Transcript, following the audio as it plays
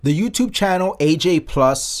The YouTube channel AJ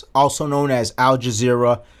Plus, also known as Al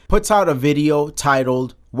Jazeera, puts out a video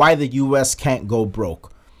titled "Why the US Can't Go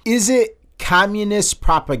Broke." Is it communist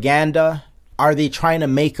propaganda? Are they trying to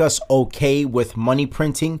make us okay with money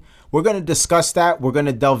printing? We're going to discuss that. We're going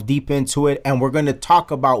to delve deep into it, and we're going to talk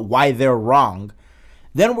about why they're wrong.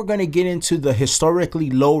 Then we're going to get into the historically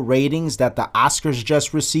low ratings that the Oscars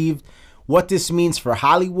just received, what this means for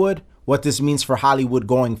Hollywood, what this means for Hollywood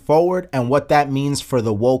going forward, and what that means for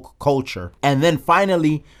the woke culture. And then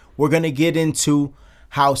finally, we're going to get into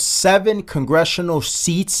how 7 congressional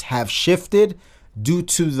seats have shifted due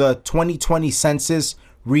to the 2020 census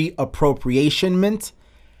reappropriationment,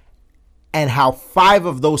 and how 5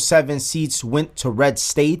 of those 7 seats went to red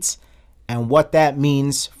states, and what that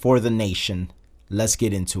means for the nation. Let's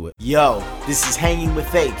get into it. Yo, this is Hanging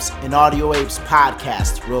with Apes, an Audio Apes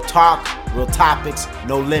podcast. Real talk, real topics,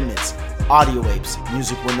 no limits. Audio Apes,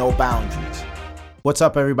 music with no boundaries. What's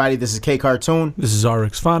up, everybody? This is K Cartoon. This is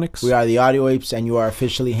RX Phonics. We are the Audio Apes, and you are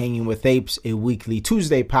officially Hanging with Apes, a weekly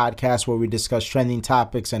Tuesday podcast where we discuss trending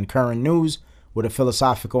topics and current news with a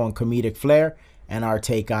philosophical and comedic flair and our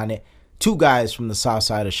take on it. 2 guys from the south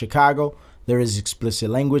side of Chicago. There is explicit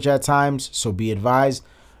language at times, so be advised.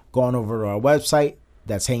 Going over to our website,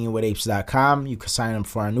 that's hangingwithapes.com. You can sign up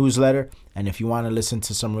for our newsletter. And if you want to listen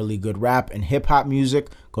to some really good rap and hip-hop music,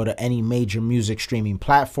 go to any major music streaming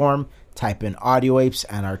platform, type in Audio Apes,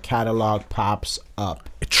 and our catalog pops up.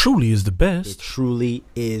 It truly is the best. It truly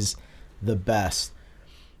is the best.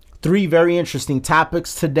 3 very interesting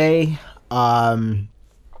topics today. Why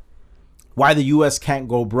the U.S. can't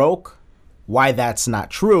go broke, why that's not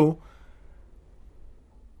true,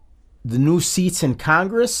 the new seats in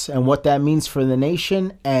Congress and what that means for the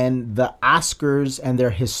nation, and the Oscars and their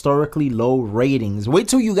historically low ratings. Wait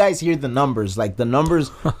till you guys hear the numbers. Like, the numbers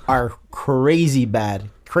are crazy bad,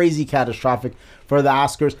 crazy catastrophic for the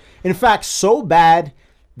Oscars. In fact, so bad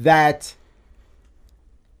that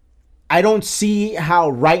I don't see how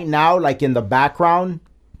right now, like in the background,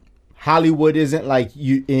 Hollywood isn't like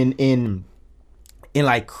you in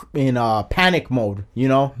panic mode, you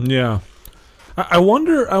know? Yeah. I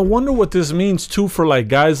wonder what this means too for like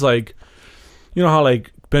guys like, you know how like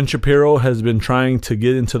Ben Shapiro has been trying to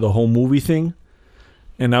get into the whole movie thing,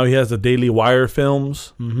 and now he has the Daily Wire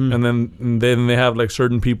films, and then they have like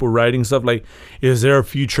certain people writing stuff like, is there a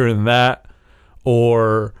future in that,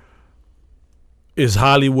 or is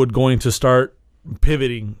Hollywood going to start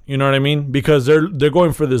pivoting? You know what I mean? Because they're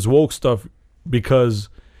going for this woke stuff because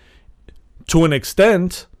to an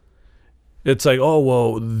extent, it's like, oh,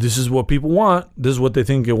 well, this is what people want. This is what they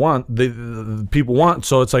think people want.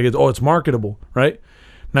 So it's like, it's marketable, right?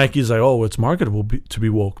 Nike's like, oh, it's marketable to be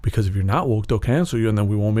woke because if you're not woke, they'll cancel you and then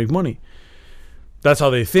we won't make money. That's how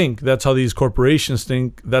they think. That's how these corporations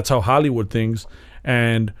think. That's how Hollywood thinks.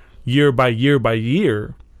 And year by year by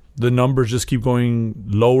year, the numbers just keep going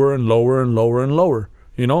lower and lower and lower and lower.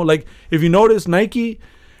 You know, like if you notice, Nike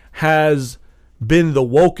has been the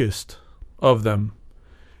wokest of them.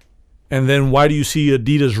 And then why do you see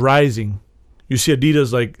Adidas rising? You see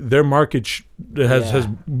Adidas, like, their market has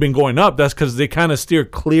been going up. That's because they kind of steer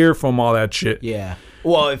clear from all that shit. Yeah.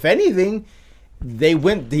 Well, if anything, they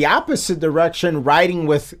went the opposite direction, riding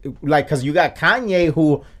with, like, because you got Kanye,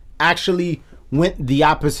 who actually went the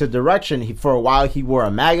opposite direction. For a while, he wore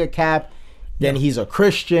a MAGA cap. Then he's a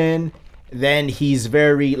Christian. Then he's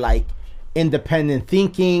very, like, independent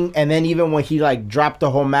thinking. And then even when he, like, dropped the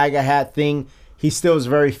whole MAGA hat thing, he still is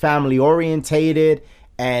very family orientated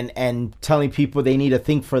and telling people they need to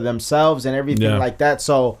think for themselves and everything like that.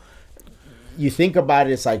 So you think about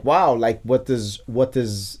it, it's like, wow, like what does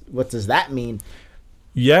that mean?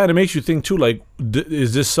 Yeah, and it makes you think too, like,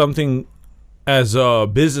 is this something as a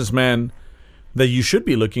businessman that you should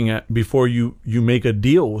be looking at before you make a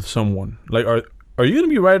deal with someone? Like, are you gonna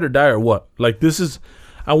be ride or die or what? Like,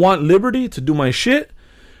 I want liberty to do my shit,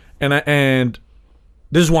 and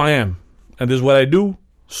this is who I am. And this is what I do.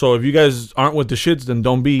 So if you guys aren't with the shits, then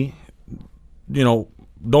don't be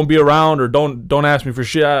around or don't ask me for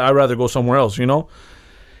shit. I'd rather go somewhere else, you know?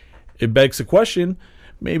 It begs the question,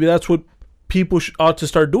 maybe that's what people ought to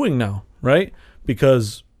start doing now, right?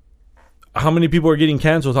 Because how many people are getting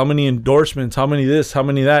canceled? How many endorsements? How many this? How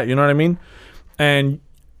many that? You know what I mean? And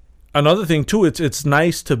another thing too, it's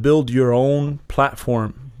nice to build your own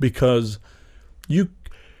platform because you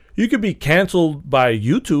could be canceled by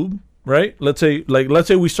YouTube, right? Let's say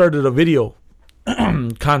we started a video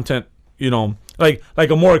content, you know, like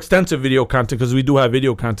a more extensive video content, because we do have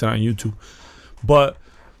video content on YouTube, but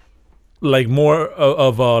like more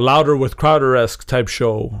of a Louder with Crowder-esque type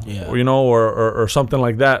show, or, you know, or something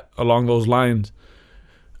like that along those lines.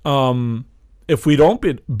 if we don't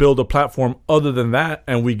build a platform other than that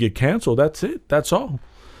and we get canceled, that's it. That's all.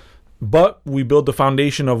 But we build the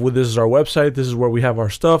foundation of, well, this is our website. This is where we have our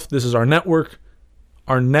stuff. This is our network.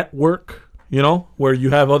 You know, where you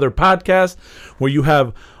have other podcasts, where you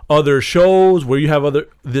have other shows, where you have other.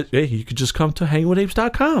 Hey, you could just come to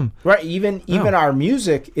hangwithapes.com. Right. Even our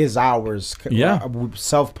music is ours. Yeah.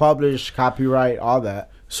 Self-published, copyright, all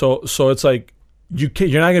that. So it's like you're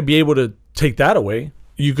not gonna be able to take that away.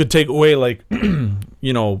 You could take away, like,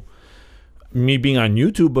 you know, me being on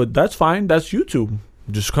YouTube, but that's fine. That's YouTube.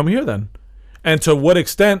 Just come here then. And to what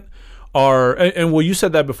extent and well, you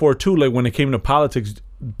said that before too. Like when it came to politics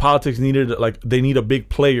needed, like, they need a big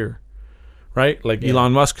player, right? Like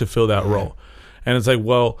Elon Musk could fill that role. And it's like,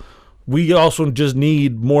 well, we also just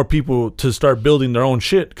need more people to start building their own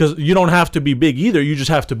shit, because you don't have to be big either. You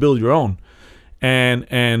just have to build your own.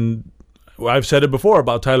 And I've said it before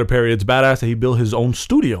about Tyler Perry. It's badass that he built his own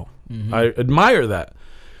studio. Mm-hmm. I admire that.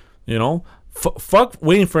 You know, fuck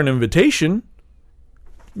waiting for an invitation.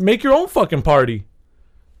 Make your own fucking party.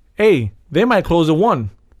 Hey, they might close at 1.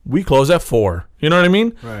 We close at 4. You know what I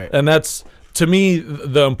mean? Right. And that's, to me,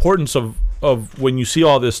 the importance of when you see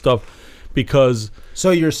all this stuff, because... So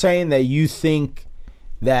you're saying that you think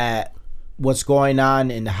that what's going on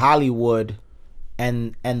in Hollywood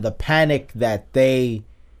and the panic that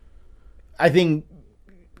I think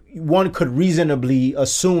one could reasonably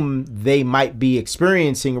assume they might be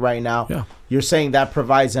experiencing right now, you're saying that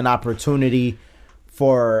provides an opportunity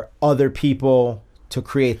for other people to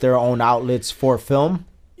create their own outlets for film?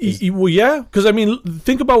 Well, yeah, because I mean,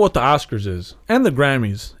 think about what the Oscars is and the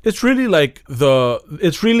Grammys. It's really like the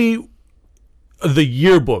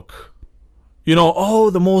yearbook. You know, oh,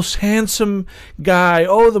 the most handsome guy,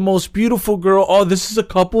 oh, the most beautiful girl, oh, this is a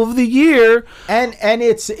couple of the year. And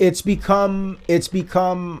it's become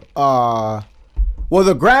well,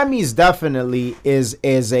 the Grammys definitely is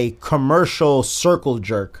a commercial circle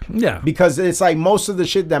jerk. Yeah. Because it's like most of the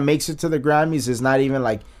shit that makes it to the Grammys is not even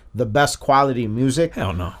like the best quality music.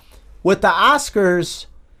 Hell no. With the Oscars,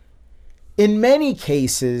 in many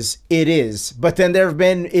cases, it is. But then there have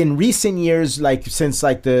been, in recent years, like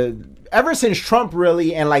ever since Trump,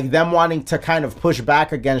 really, and like them wanting to kind of push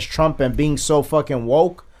back against Trump and being so fucking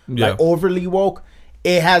woke, like overly woke,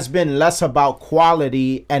 it has been less about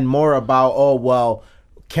quality and more about, oh, well,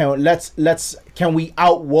 can we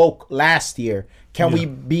out woke last year? Can we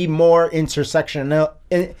be more intersectional?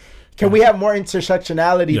 Can we have more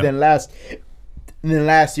intersectionality than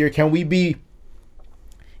last year? Can we be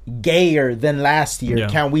gayer than last year?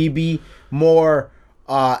 Can we be more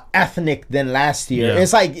ethnic than last year?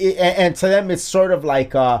 It's like, and to them, it's sort of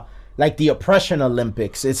like the oppression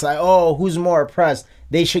Olympics. It's like, oh, who's more oppressed?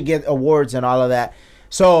 They should get awards and all of that.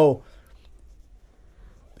 So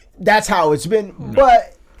that's how it's been.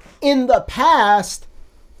 But in the past,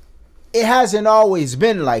 it hasn't always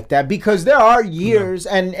been like that, because there are years,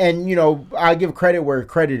 and you know, I give credit where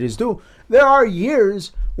credit is due. There are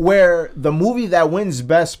years where the movie that wins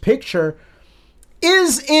Best Picture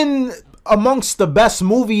is in amongst the best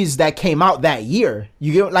movies that came out that year.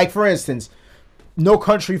 You get, like, for instance, No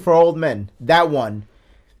Country for Old Men, that one.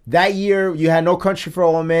 That year, you had No Country for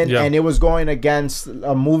Old Men, and it was going against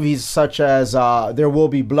movies such as There Will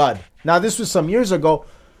Be Blood. Now, this was some years ago,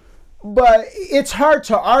 but it's hard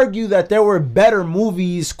to argue that there were better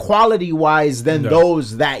movies quality-wise than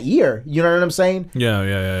those that year. You know what I'm saying?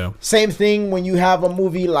 Yeah. Same thing when you have a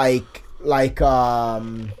movie like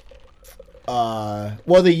the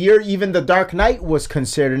year even The Dark Knight was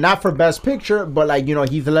considered, not for Best Picture, but like, you know,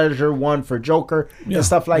 Heath Ledger won for Joker and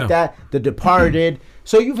stuff like that. The Departed.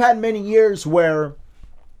 So you've had many years where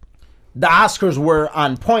the Oscars were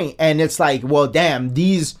on point, and it's like, well, damn,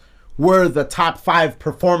 these were the top 5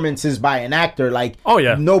 performances by an actor. Like,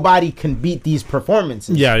 nobody can beat these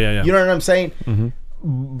performances. Yeah. You know what I'm saying?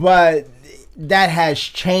 Mm-hmm. But that has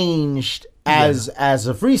changed as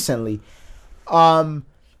of recently. And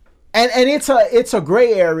it's a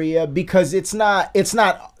gray area, because it's not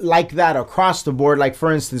like that across the board. Like,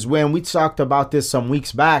 for instance, when we talked about this some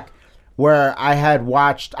weeks back, where I had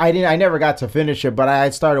watched, I never got to finish it, but I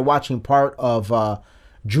had started watching part of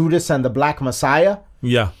Judas and the Black Messiah.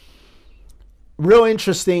 Yeah. Real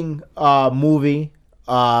interesting movie.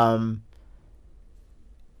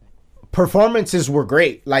 Performances were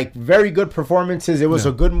great, like very good performances. It was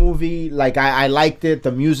a good movie. Like, I liked it.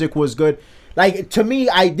 The music was good. Like, to me,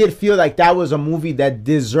 I did feel like that was a movie that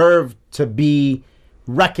deserved to be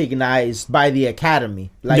recognized by the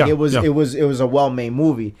Academy. Like, it was a well-made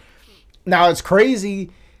movie. Now, it's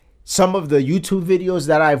crazy. Some of the YouTube videos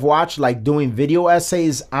that I've watched, like doing video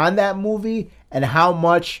essays on that movie, and how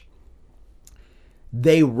much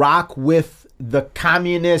they rock with the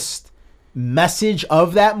communist message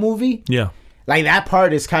of that movie. Yeah. Like that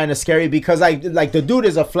part is kind of scary because like the dude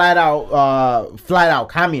is a flat out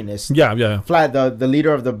communist. Yeah, yeah. The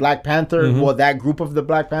leader of the Black Panther, well, that group of the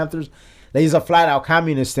Black Panthers, he's a flat out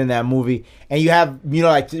communist in that movie. And you have, you know,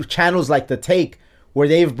 like channels like The Take where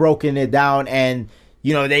they've broken it down and,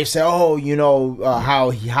 you know, they say, oh, you know,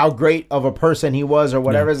 how great of a person he was or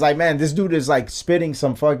whatever. Yeah. It's like, man, this dude is like spitting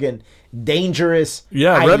some fucking dangerous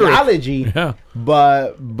ideology. Yeah.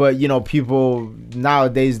 But you know, people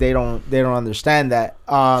nowadays they don't understand that.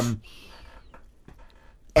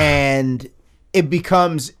 And it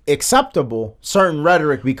becomes acceptable. Certain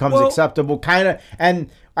rhetoric becomes acceptable, kind of. And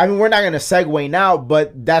I mean, we're not going to segue now,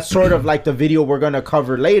 but that's sort of like the video we're going to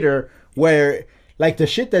cover later, where like the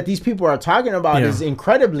shit that these people are talking about is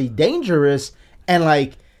incredibly dangerous and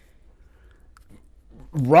like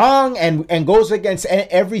wrong and goes against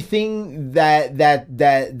everything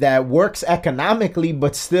that works economically,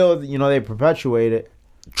 but still, you know, they perpetuate it.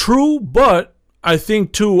 True, but I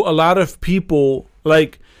think too a lot of people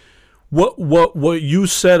like what you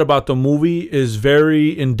said about the movie is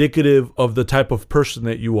very indicative of the type of person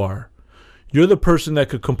that you are. You're the person that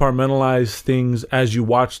could compartmentalize things as you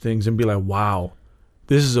watch things and be like, wow,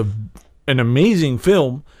 this is an amazing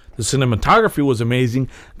film. The cinematography was amazing.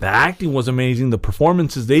 The acting was amazing. The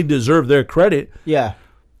performances, they deserve their credit. Yeah.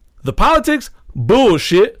 The politics,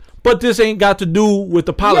 bullshit. But this ain't got to do with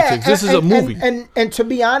the politics. This is a movie. And to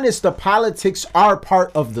be honest, the politics are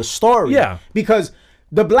part of the story. Yeah. Because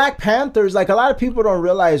the Black Panthers, like a lot of people don't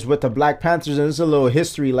realize with the Black Panthers, and this is a little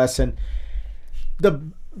history lesson, the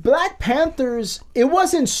Black Panthers, it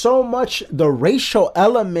wasn't so much the racial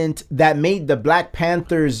element that made the Black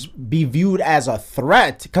Panthers be viewed as a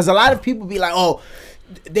threat. Because a lot of people be like, oh,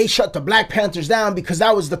 they shut the Black Panthers down because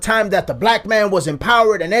that was the time that the black man was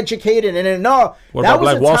empowered and educated. And then no, that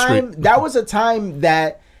was a time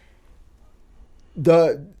that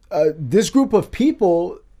this group of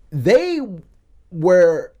people, they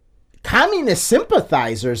were communist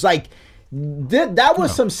sympathizers. Like, that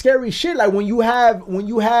was some scary shit. Like when you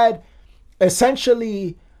had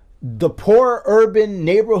essentially the poor urban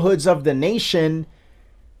neighborhoods of the nation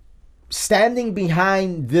standing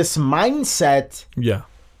behind this mindset,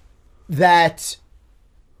 that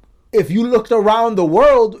if you looked around the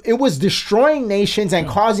world, it was destroying nations and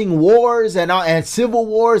causing wars and civil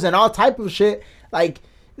wars and all type of shit. Like,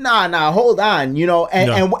 nah, hold on, you know.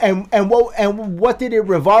 And what did it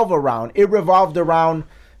revolve around? It revolved around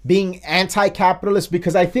being anti-capitalist,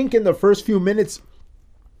 because I think in the first few minutes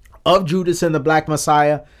of Judas and the Black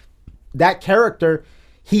Messiah, that character,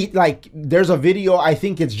 there's a video, I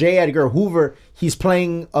think it's J. Edgar Hoover, he's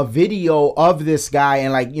playing a video of this guy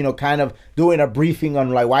and like, you know, kind of doing a briefing on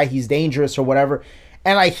like why he's dangerous or whatever.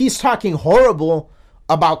 And like he's talking horrible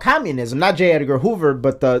about communism, not J. Edgar Hoover,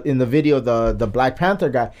 but in the video, the Black Panther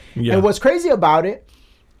guy. Yeah. And what's crazy about it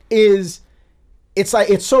is it's like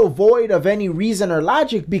it's so void of any reason or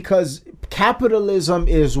logic, because capitalism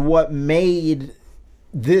is what made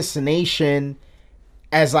this nation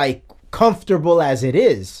as like comfortable as it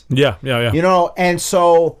is. Yeah. You know, and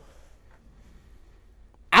so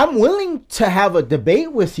I'm willing to have a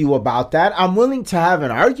debate with you about that. I'm willing to have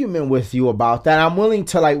an argument with you about that. I'm willing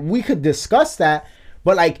to, like, we could discuss that,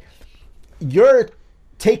 but like you're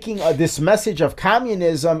taking this message of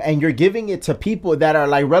communism and you're giving it to people that are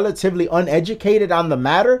like relatively uneducated on the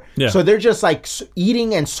matter. Yeah. So they're just like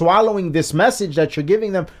eating and swallowing this message that you're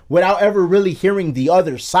giving them without ever really hearing the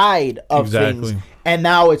other side of things. And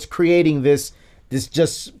now it's creating this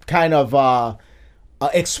just kind of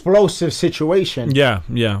explosive situation. Yeah.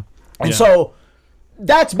 And so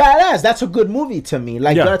that's badass. That's a good movie to me.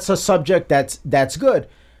 Like that's a subject that's good.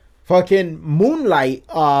 Fucking Moonlight,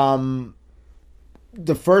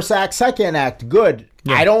 the first act, second act, good.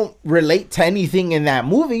 Yeah. I don't relate to anything in that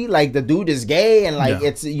movie. Like the dude is gay and like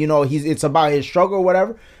it's, you know, it's about his struggle or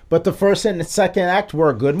whatever. But the first and the second act were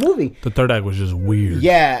a good movie. The third act was just weird.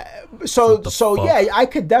 Yeah. So yeah, I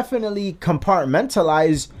could definitely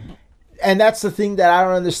compartmentalize. And that's the thing that I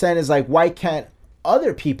don't understand is like, why can't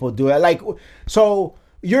other people do it? Like, so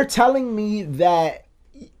you're telling me that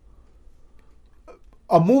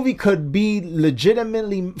a movie could be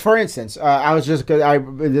legitimately, for instance,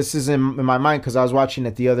 this is in my mind because I was watching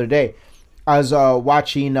it the other day. I was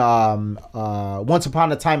watching Once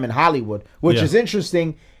Upon a Time in Hollywood, which is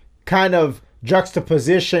interesting, kind of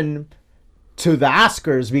juxtaposition to the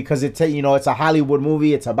Oscars, because it's a Hollywood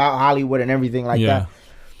movie, it's about Hollywood and everything like that.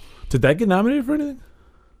 Did that get nominated for anything?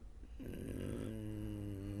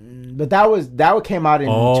 But that came out in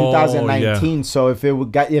 2019. Yeah. So if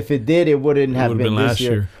it did, it wouldn't have been this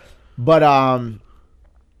year. But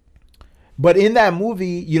But in that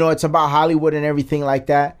movie, you know, it's about Hollywood and everything like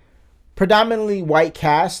that. Predominantly white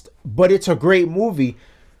cast, but it's a great movie.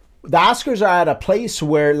 The Oscars are at a place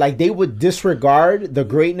where like they would disregard the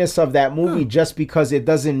greatness of that movie just because it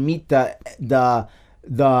doesn't meet the Racial.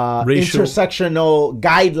 intersectional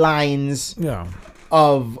guidelines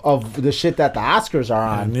of the shit that the Oscars are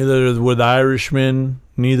on. Neither would The Irishman.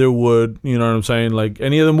 Neither would, you know what I'm saying? Like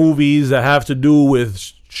any of the movies that have to do with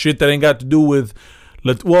shit that ain't got to do with.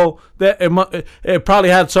 Well, it probably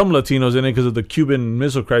had some Latinos in it because of the Cuban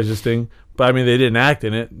Missile Crisis thing. But I mean, they didn't act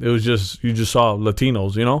in it. It was just you just saw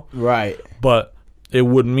Latinos, you know? Right. But it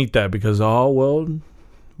wouldn't meet that because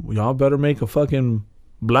y'all better make a fucking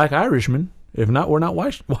black Irishman. If not, we're not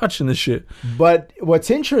watching this shit. But what's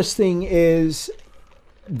interesting is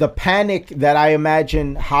the panic that I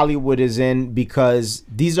imagine Hollywood is in because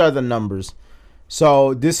these are the numbers.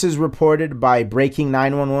 So this is reported by Breaking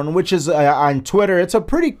 911, which is on Twitter. It's a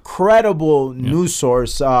pretty credible news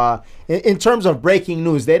source. In terms of breaking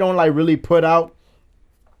news, they don't like really put out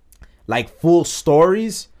like full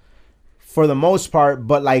stories for the most part,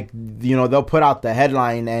 but like, you know, they'll put out the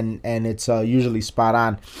headline and it's usually spot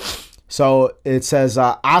on. So it says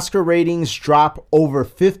Oscar ratings drop over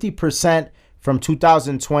 50% from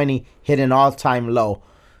 2020, hit an all-time low.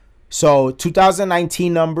 So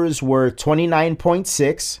 2019 numbers were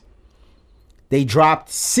 29.6. They dropped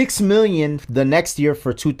 6 million the next year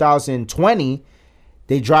for 2020.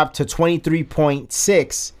 They dropped to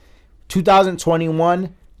 23.6.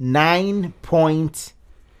 2021,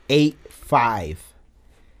 9.85.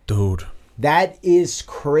 Dude. That is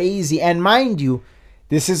crazy. And mind you,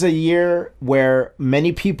 this is a year where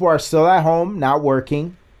many people are still at home, not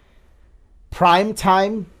working.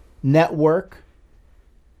 Primetime network.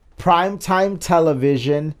 Primetime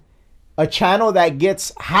television, a channel that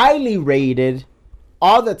gets highly rated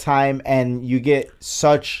all the time, and you get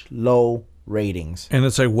such low ratings. And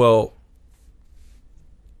it's like, well,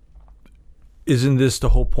 isn't this the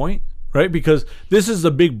whole point? Right? Because this is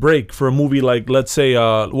a big break for a movie like, let's say,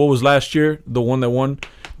 what was last year? The one that won,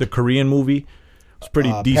 the Korean movie. It's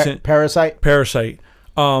pretty decent. Parasite?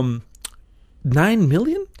 9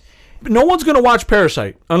 million? No one's going to watch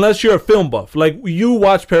Parasite unless you're a film buff. Like, you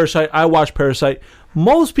watch Parasite, I watch Parasite.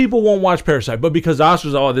 Most people won't watch Parasite, but because the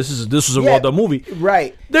Oscars, this is a well-done movie.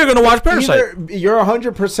 Right. They're going to watch Parasite. You're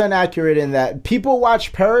 100% accurate in that. People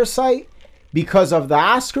watch Parasite because of the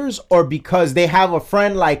Oscars or because they have a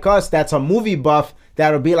friend like us that's a movie buff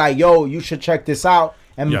that'll be like, yo, you should check this out.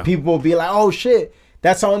 And people will be like, oh, shit,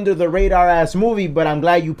 that's an under-the-radar-ass movie, but I'm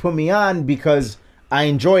glad you put me on because I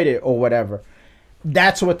enjoyed it or whatever.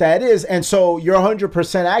 That's what that is. And so you're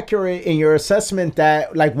 100% accurate in your assessment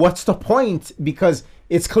that, like, what's the point? Because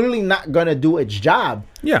it's clearly not going to do its job.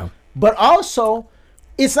 Yeah. But also,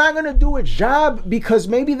 it's not going to do its job because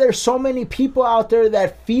maybe there's so many people out there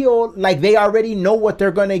that feel like they already know what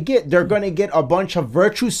they're going to get. They're going to get a bunch of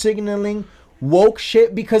virtue signaling, woke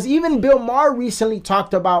shit. Because even Bill Maher recently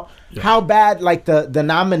talked about how bad, like, the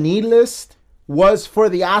nominee list was for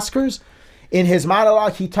the Oscars. In his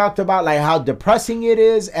monologue, he talked about like how depressing it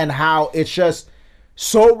is and how it's just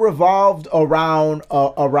so revolved around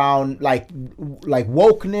like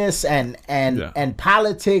wokeness and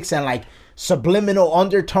politics and like subliminal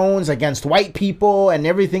undertones against white people and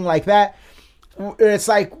everything like that. It's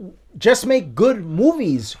like, just make good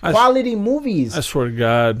movies, quality movies. I swear to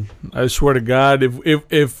God,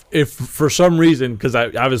 if for some reason, because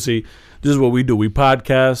obviously this is what we do, we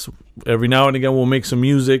podcast every now and again, we'll make some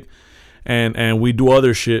music. And we do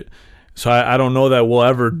other shit. So I don't know that we'll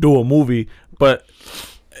ever do a movie. But,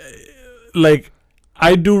 like,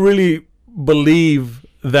 I do really believe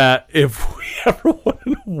that if we ever won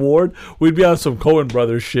an award, we'd be on some Coen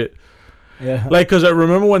Brothers shit. Yeah. Like, because I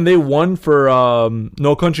remember when they won for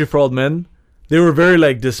No Country for Old Men, they were very,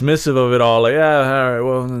 like, dismissive of it all. Like, yeah, all right,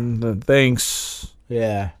 well, thanks.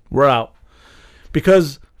 Yeah. We're out.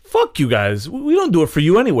 Because, fuck you guys. We don't do it for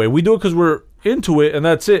you anyway. We do it because we're into it, and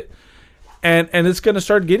that's it. And it's going to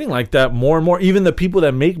start getting like that more and more. Even the people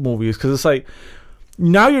that make movies. Because it's like,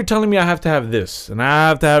 now you're telling me I have to have this. And I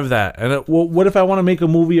have to have that. And what if I want to make a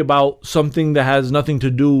movie about something that has nothing to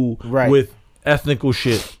do with ethnical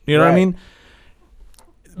shit? You know what I mean?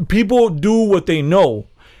 People do what they know.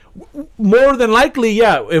 More than likely,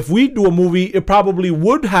 if we do a movie, it probably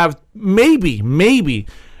would have, maybe,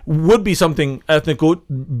 would be something ethnical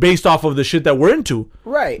based off of the shit that we're into.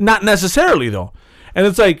 Right. Not necessarily, though. And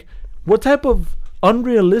it's like, what type of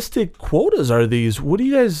unrealistic quotas are these? What are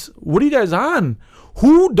you guys on?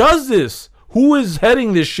 Who does this? Who is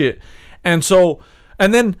heading this shit? And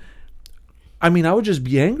then I mean, I would just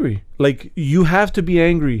be angry. Like, you have to be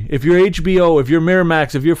angry. If you're HBO, if you're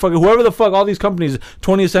Miramax, if you're fucking whoever the fuck, all these companies,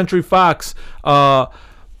 20th Century Fox, all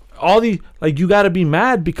the, like, you got to be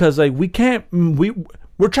mad because, like,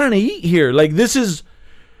 we're trying to eat here. Like,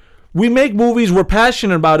 we make movies, we're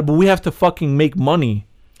passionate about it, but we have to fucking make money.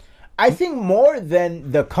 I think more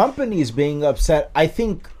than the companies being upset, I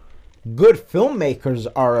think good filmmakers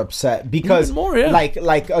are upset because more, yeah.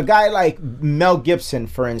 like a guy like Mel Gibson,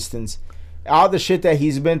 for instance, all the shit that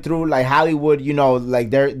he's been through, like Hollywood, you know,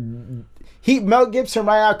 like Mel Gibson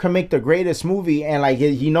right now can make the greatest movie and like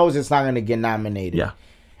he knows it's not going to get nominated. Yeah.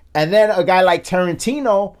 And then a guy like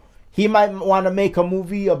Tarantino, he might want to make a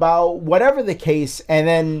movie about whatever the case, and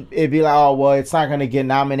then it'd be like, oh, well, it's not going to get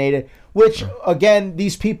nominated. Which, again,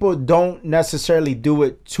 these people don't necessarily do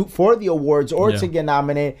it for the awards or to get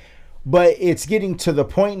nominated. But it's getting to the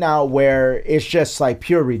point now where it's just like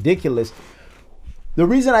pure ridiculous. The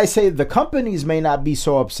reason I say the companies may not be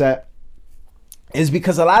so upset is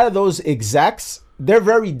because a lot of those execs, they're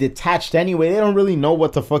very detached anyway. They don't really know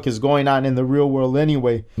what the fuck is going on in the real world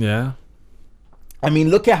anyway. Yeah. I mean,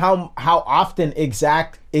 look at how often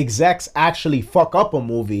execs actually fuck up a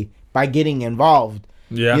movie by getting involved.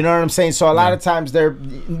 Yeah. You know what I'm saying? So a lot of times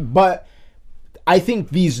but I think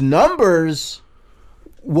these numbers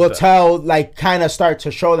will tell, like, kind of start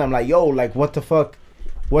to show them, like, yo, like, what the fuck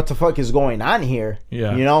is going on here?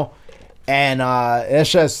 Yeah. You know? And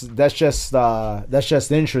that's just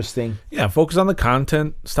interesting. Yeah, focus on the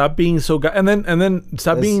content. Stop being so and then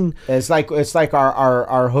stop being. It's like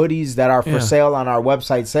our hoodies that are for sale on our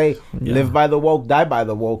website say, live by the woke, die by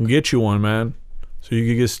the woke. Get you one, man, so you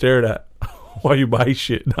can get stared at while you buy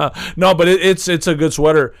shit. No, but it's a good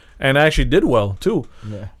sweater and actually did well too.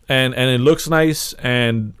 Yeah. And it looks nice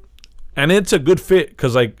and it's a good fit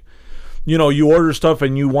because, like, you know, you order stuff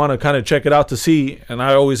and you want to kind of check it out to see. And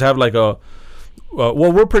I always have like well,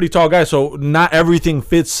 we're pretty tall guys, so not everything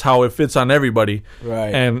fits how it fits on everybody.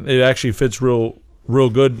 Right. And it actually fits real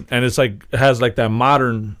good. And it's like, it has like that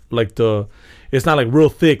modern, like it's not like real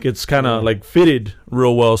thick. It's kind of like fitted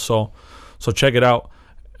real well. So check it out.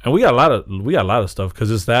 And we got a lot of stuff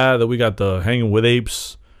because it's that we got the Hanging with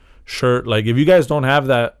Apes shirt. Like, if you guys don't have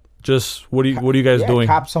that, just what are you guys doing?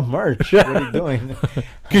 Cop some merch. What are you doing?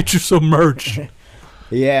 Get you some merch.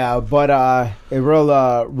 Yeah, but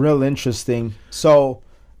real interesting. So,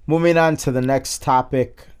 moving on to the next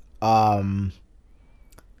topic,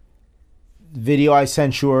 video I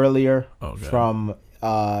sent you earlier from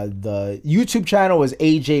the YouTube channel was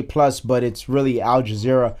AJ Plus, but it's really Al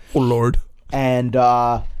Jazeera. Oh Lord. And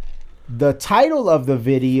the title of the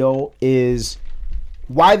video is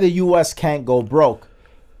 "Why the U.S. Can't Go Broke."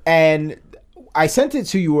 And I sent it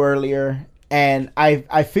to you earlier, and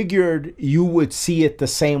I figured you would see it the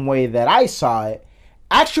same way that I saw it.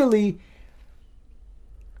 Actually,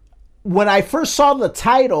 when I first saw the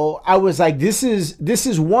title, I was like, this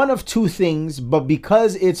is one of two things, but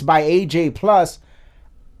because it's by AJ Plus,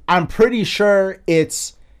 I'm pretty sure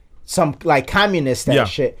it's some like communist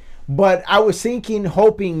shit. But I was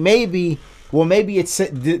hoping maybe it's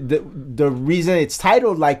the reason it's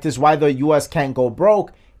titled like this, "Why the U.S. Can't Go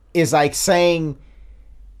Broke," is like saying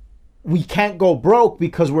we can't go broke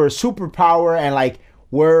because we're a superpower and like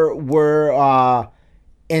we're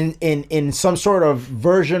in some sort of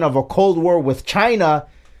version of a Cold War with China,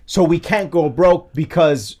 so we can't go broke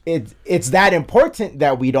because it's that important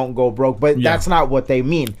that we don't go broke. But that's not what they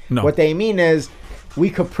mean. No. What they mean is we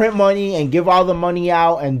could print money and give all the money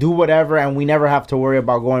out and do whatever, and we never have to worry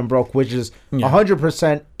about going broke, which is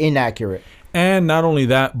 100% inaccurate. And not only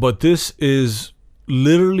that, but this is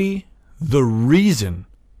literally the reason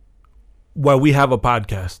why we have a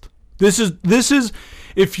podcast. This is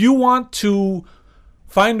if you want to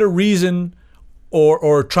find a reason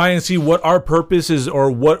or try and see what our purpose is or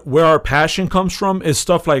where our passion comes from, is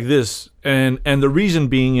stuff like this. And the reason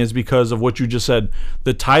being is because of what you just said.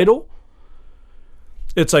 The title,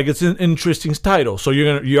 it's like it's an interesting title, so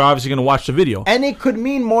you're obviously gonna watch the video, and it could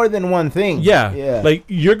mean more than one thing. Yeah. Like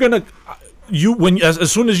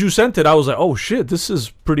as soon as you sent it, I was like, oh shit, this is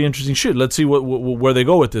pretty interesting shit. Let's see where they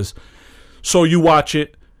go with this. So you watch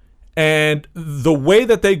it, and the way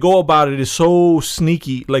that they go about it is so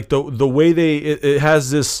sneaky. Like the way it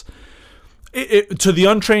has this, to the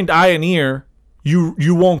untrained eye and ear,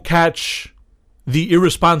 you won't catch the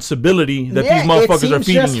irresponsibility that these motherfuckers are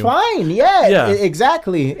feeding you. Fine,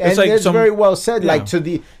 exactly, and it's very well said. Like to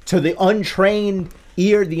the untrained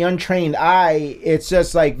ear, the untrained eye, it's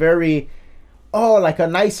just like very, like a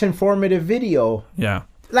nice informative video. Yeah,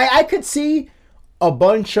 like I could see a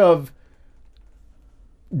bunch of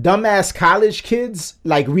dumbass college kids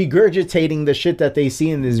like regurgitating the shit that they see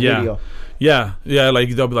in this video. Yeah.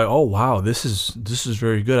 Like they'll be like, "Oh wow, this is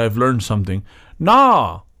very good. I've learned something."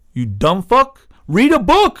 Nah, you dumb fuck. Read a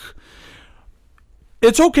book.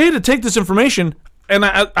 It's okay to take this information, and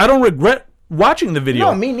I don't regret watching the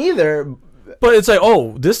video. No, me neither. But it's like,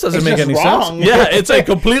 oh, this doesn't make any wrong. sense. Yeah, it's like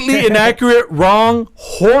completely inaccurate, wrong,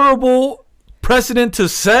 horrible precedent to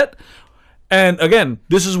set. And again,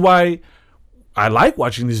 this is why I like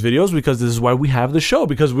watching these videos, because this is why we have the show,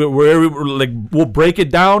 because we're like, we'll break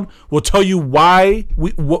it down. We'll tell you why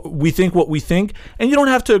we think what we think, and you don't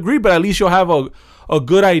have to agree, but at least you'll have a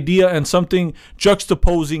good idea and something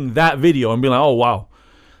juxtaposing that video and be like, oh wow,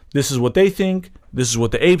 this is what they think. This is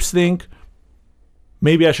what the apes think.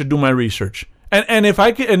 Maybe I should do my research. And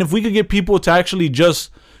if we could get people to actually just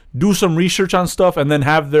do some research on stuff and then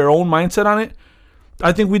have their own mindset on it,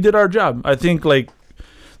 I think we did our job. I think like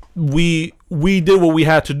we did what we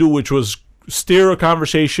had to do, which was steer a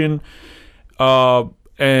conversation,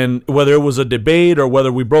 and whether it was a debate or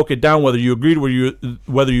whether we broke it down, whether you agreed,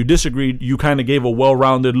 whether you disagreed, you kind of gave a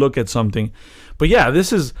well-rounded look at something. But yeah,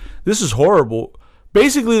 this is horrible.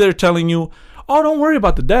 Basically, they're telling you, oh, don't worry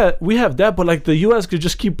about the debt. We have debt, but like the U.S. could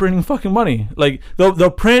just keep printing fucking money. Like they'll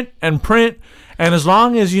print, and as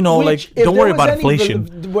long as don't worry about inflation.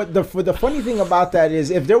 The funny thing about that is,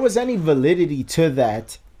 if there was any validity to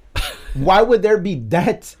that, why would there be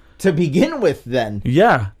debt to begin with? Then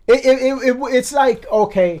it's like,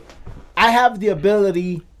 okay, I have the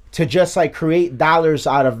ability to just like create dollars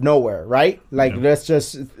out of nowhere, right? Like let's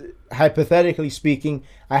just hypothetically speaking,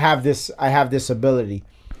 I have this ability.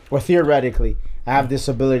 Or theoretically, I have this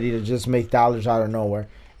ability to just make dollars out of nowhere.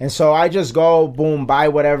 And so I just go, boom, buy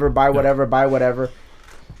whatever.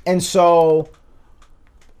 And so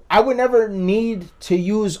I would never need to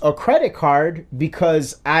use a credit card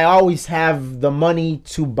because I always have the money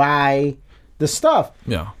to buy the stuff.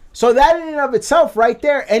 Yeah. So that in and of itself right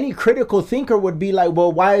there, any critical thinker would be like,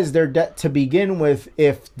 well, why is there debt to begin with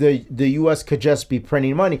if the U.S. could just be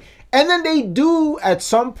printing money? And then they do at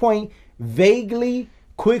some point vaguely,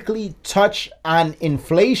 quickly touch on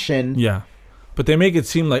inflation. Yeah. But they make it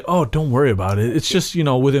seem like, oh, don't worry about it. It's just,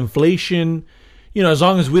 with inflation, as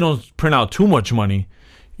long as we don't print out too much money,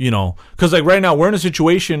 because like right now we're in a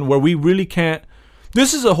situation where we really can't.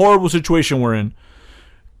 This is a horrible situation we're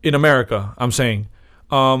in America, I'm saying.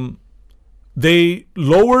 They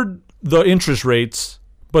lowered the interest rates,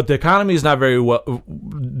 but the economy is not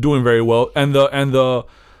doing very well. And the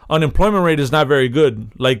unemployment rate is not very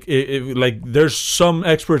good. Like like there's some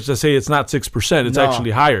experts that say it's not 6%. It's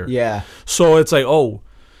actually higher. Yeah. So it's like, oh,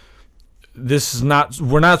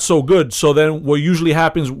 we're not so good. So then what usually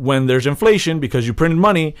happens when there's inflation, because you printed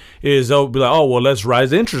money, is they'll be like, oh, well, let's rise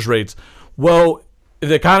the interest rates. Well,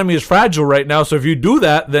 the economy is fragile right now. So if you do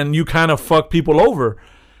that, then you kind of fuck people over.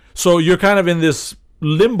 So you're kind of in this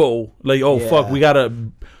limbo, like, oh, fuck, we got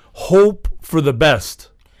to hope for the best.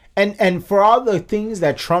 And for all the things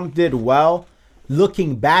that Trump did well,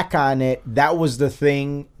 looking back on it, that was the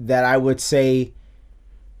thing that I would say,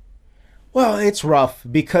 well, it's rough,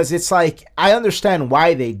 because it's like, I understand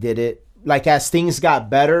why they did it. Like, as things got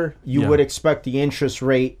better, you would expect the interest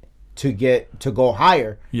rate to go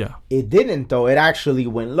higher. Yeah. It didn't, though. It actually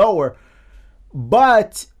went lower.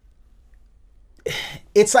 But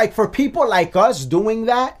it's like, for people like us doing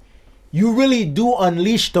that, you really do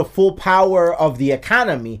unleash the full power of the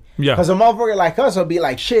economy. Yeah. Because a motherfucker like us will be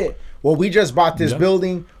like, shit, well, we just bought this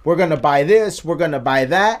building. We're going to buy this. We're going to buy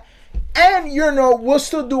that. And, we'll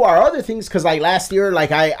still do our other things. Because, like, last year,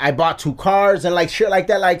 like, I bought 2 cars and, like, shit like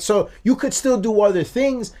that. Like, so you could still do other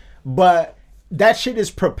things. But that shit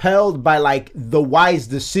is propelled by, like, the wise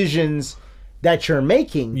decisions that you're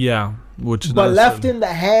making. Yeah. But left in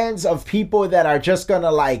the hands of people that are just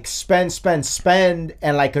gonna like spend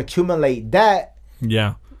and like accumulate debt.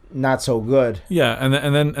 Yeah. Not so good. Yeah, and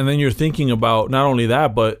then you're thinking about not only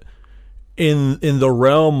that, but in the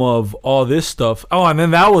realm of all this stuff. Oh, and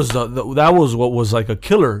then that was what was like a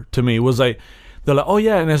killer to me. It was like they're like, oh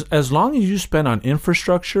yeah, and as long as you spend on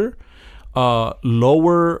infrastructure,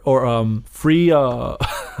 lower or free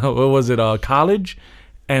college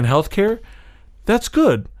and healthcare, that's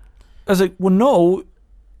good. I was like, well, no,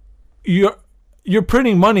 you're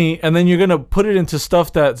printing money and then you're gonna put it into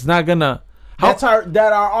stuff that's not gonna. That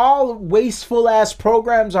are all wasteful ass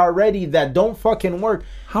programs already that don't fucking work.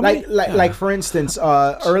 Like for instance,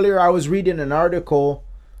 earlier I was reading an article,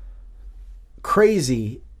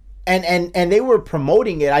 crazy, and they were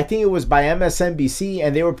promoting it. I think it was by MSNBC,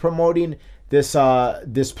 and they were promoting this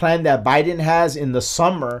plan that Biden has in the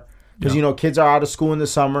summer, because kids are out of school in the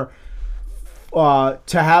summer.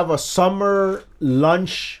 to have a summer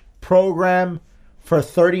lunch program for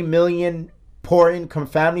 30 million poor income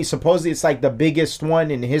families. Supposedly it's like the biggest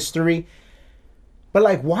one in history. But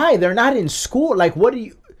like, why? They're not in school. Like, what do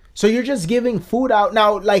you? So you're just giving food out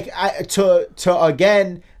now. Like, to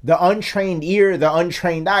again, the untrained ear, the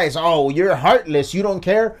untrained eyes. Oh, you're heartless. You don't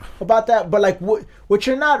care about that. But like, what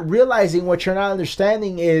you're not realizing, what you're not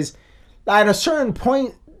understanding is, at a certain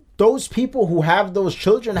point, those people who have those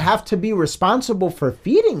children have to be responsible for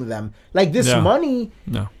feeding them. Like, this money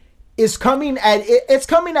is coming at it's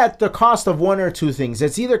coming at the cost of one or two things.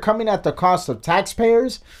 It's either coming at the cost of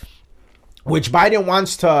taxpayers, which Biden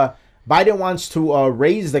wants to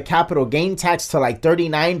raise the capital gain tax to like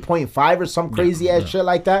 39.5 or some crazy ass shit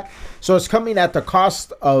like that. So it's coming at the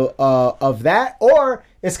cost of that, or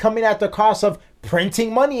it's coming at the cost of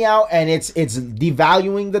printing money out, and it's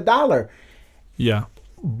devaluing the dollar. Yeah.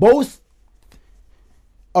 Both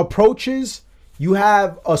approaches, you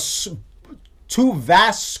have two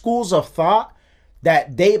vast schools of thought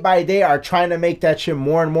that day by day are trying to make that shit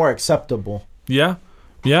more and more acceptable. Yeah.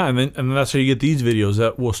 Yeah, and then that's how you get these videos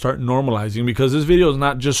that will start normalizing, because this video is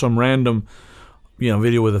not just some random,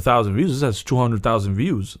 video with 1,000 views. This has 200,000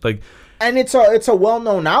 views. Like, and it's a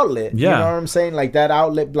well-known outlet. Yeah. You know what I'm saying? Like, that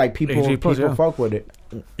outlet, like, people fuck with it.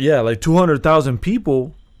 Yeah, like 200,000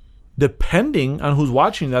 people, depending on who's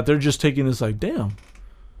watching that, they're just taking this like, damn.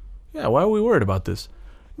 Yeah, why are we worried about this?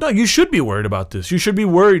 No, you should be worried about this. You should be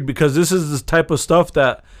worried because this is this type of stuff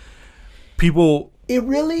that people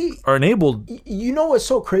are enabled. You know what's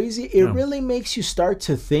so crazy? It really makes you start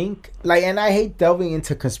to think, like, and I hate delving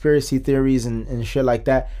into conspiracy theories and shit like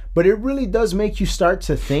that, but it really does make you start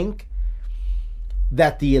to think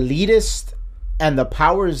that the elitists and the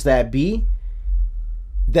powers that be,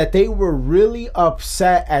 that they were really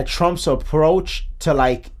upset at Trump's approach to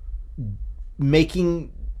like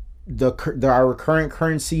making our current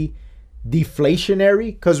currency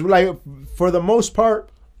deflationary, because like for the most part,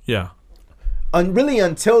 really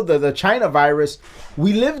until the China virus,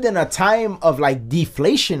 we lived in a time of like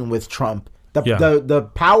deflation with Trump. The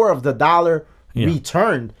power of the dollar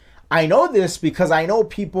returned. I know this because I know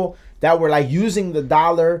people that were like using the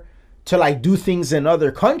dollar to like do things in other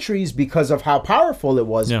countries because of how powerful it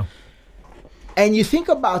was. Yeah. And you think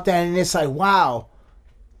about that and it's like, wow,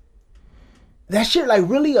 that shit like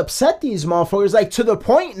really upset these motherfuckers, like to the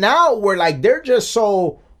point now where like they're just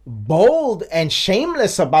so bold and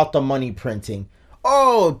shameless about the money printing.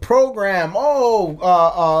 Program.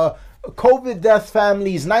 COVID death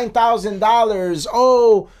families,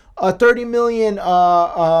 $9,000. 30 million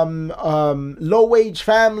low wage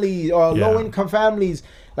family or low income families.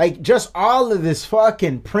 Like, just all of this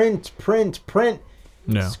fucking print.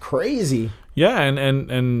 It's crazy. Yeah,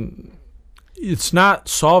 and it's not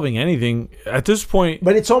solving anything at this point.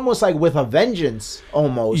 But it's almost like with a vengeance,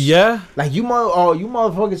 almost. Yeah. Like, you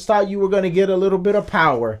motherfuckers thought you were going to get a little bit of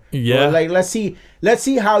power. Yeah. Or like, let's see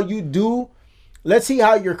how you do. Let's see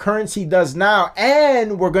how your currency does now.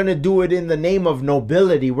 And we're going to do it in the name of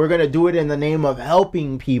nobility. We're going to do it in the name of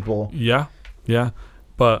helping people. Yeah. Yeah.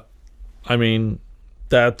 But, I mean,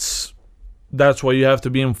 that's why you have to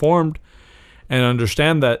be informed and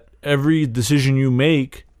understand that every decision you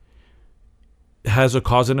make has a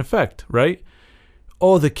cause and effect, right?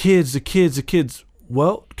 Oh, the kids.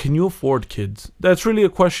 Well, can you afford kids? That's really a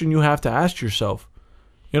question you have to ask yourself.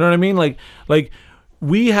 You know what I mean? Like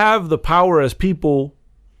we have the power as people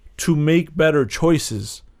to make better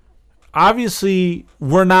choices. Obviously,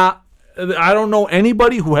 I don't know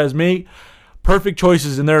anybody who has made perfect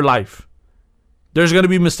choices in their life. There's going to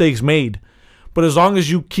be mistakes made. But as long as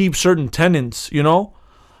you keep certain tenets, but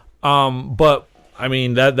I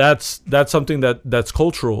mean that's something that's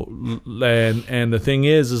cultural, and the thing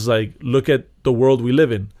is like, look at the world we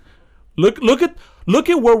live in. Look at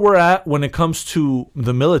where we're at when it comes to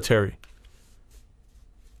the military.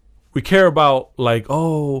 We care about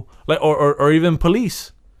or even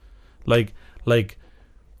police, like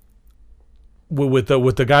with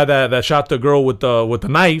the guy that shot the girl with the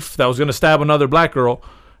knife that was gonna stab another black girl.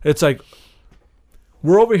 It's like,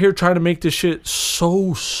 we're over here trying to make this shit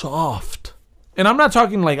so soft. And I'm not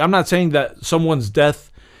saying that someone's death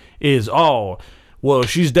is,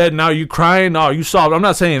 she's dead now, you crying, you solved. I'm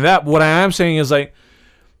not saying that. What I am saying is like,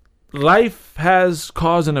 life has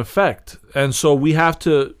cause and effect. And so we have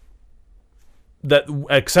to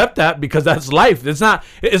accept that, because that's life. I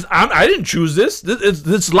didn't choose this.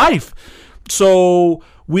 It's life. So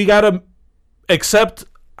we got to accept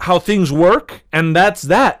how things work, and that's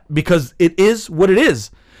that, because it is what it is.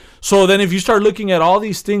 So then if you start looking at all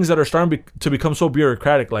these things that are starting to become so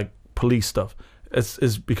bureaucratic, like police stuff,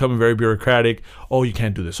 it's becoming very bureaucratic. Oh, you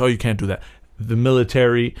can't do this. Oh, you can't do that. the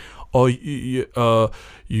military. Oh,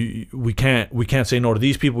 we can't say no to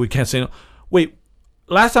these people. We can't say no. Wait,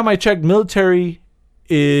 last time I checked, military,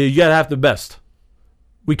 you gotta have the best.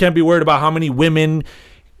 We can't be worried about how many women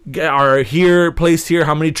are placed here,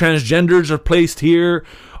 how many transgenders are placed here.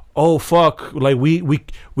 Oh fuck! Like we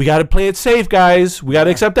gotta play it safe, guys. We gotta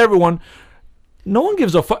accept everyone. No one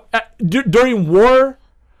gives a fuck during war.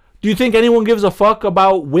 Do you think anyone gives a fuck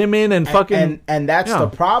about women and fucking? And that's the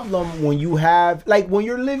problem when you have, like, when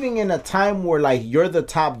you're living in a time where, like, you're the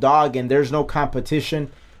top dog and there's no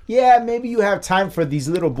competition. Yeah, maybe you have time for these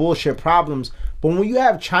little bullshit problems. But when you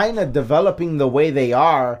have China developing the way they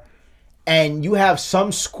are, and you have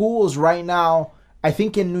some schools right now, I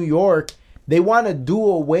think in New York, they want to do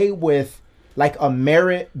away with, like, a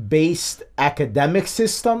merit-based academic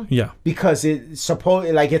system. Yeah. Because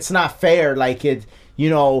it's not fair. Like,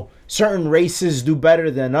 certain races do better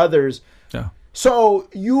than others. Yeah. So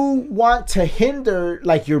you want to hinder,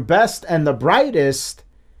 like, your best and the brightest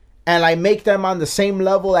and, like, make them on the same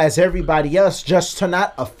level as everybody else just to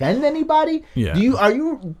not offend anybody? Yeah. Are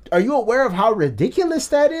you aware of how ridiculous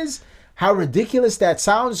that is? How ridiculous that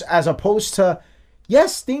sounds, as opposed to,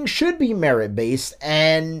 yes, things should be merit-based,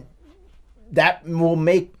 and that will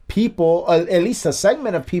make people, at least a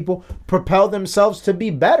segment of people, propel themselves to be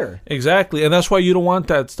better. Exactly. And that's why you don't want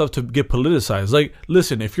that stuff to get politicized. Like,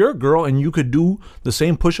 listen, if you're a girl and you could do the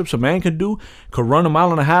same push-ups a man could do, could run 1.5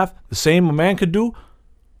 miles, the same a man could do,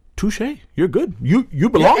 touche. You're good. You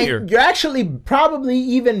belong here. You're actually probably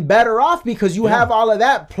even better off because you have all of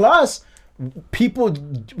that. Plus, people,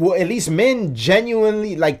 well, at least men,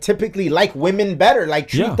 genuinely, like, typically like women better, like,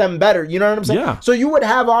 treat them better. You know what I'm saying? Yeah. So you would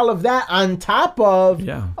have all of that on top of,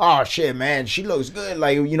 Yeah. oh shit, man, she looks good,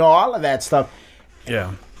 like, all of that stuff.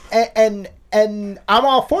 Yeah. And I'm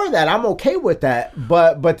all for that. I'm okay with that.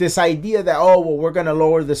 But this idea that, oh, well, we're gonna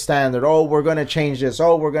lower the standard, oh, we're gonna change this,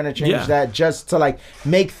 oh, we're gonna change that, just to, like,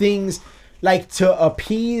 make things, like, to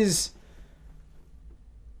appease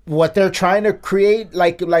what they're trying to create,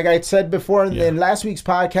 like I said before in last week's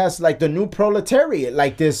podcast, like the new proletariat,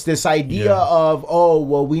 like this idea of, oh,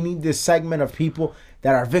 well, we need this segment of people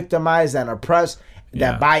that are victimized and oppressed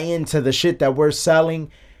that buy into the shit that we're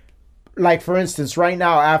selling. Like, for instance, right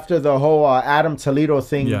now, after the whole Adam Toledo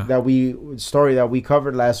thing story that we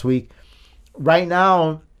covered last week, right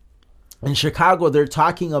now in Chicago, they're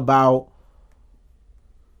talking about,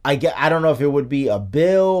 I don't know if it would be a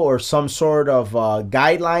bill or some sort of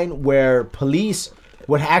guideline where police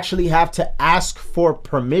would actually have to ask for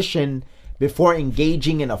permission before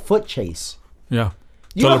engaging in a foot chase. Yeah.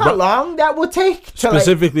 You know how long that would take?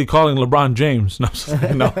 Specifically calling LeBron James. No.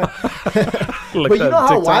 Like, but you know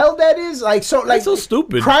how wild that is? Like, so, like, it's so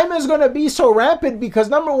stupid. Crime is going to be so rampant because,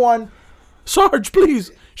 number one, Sarge, please,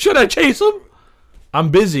 should I chase him? I'm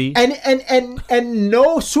busy. And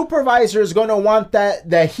no supervisor is going to want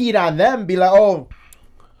that heat on them. Be like, oh,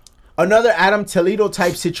 another Adam Toledo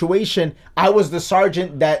type situation. I was the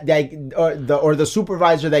sergeant or the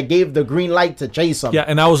supervisor that gave the green light to chase him. Yeah,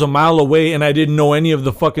 and I was a mile away and I didn't know any of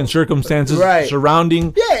the fucking circumstances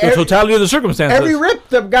surrounding the totality of the circumstances. Every rip,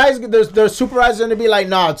 the supervisor's going to be like,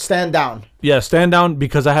 no, stand down. Yeah, stand down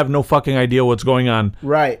because I have no fucking idea what's going on.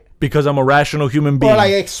 Right. Because I'm a rational human being. Or,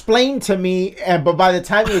 like, explain to me, but by the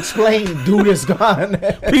time you explain, dude is gone.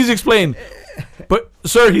 Please explain. But,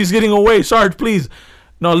 sir, he's getting away. Sarge, please.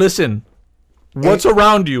 No, listen. What's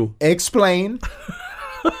around you? Explain.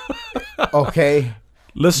 Okay.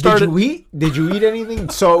 Let's start. Did you eat anything?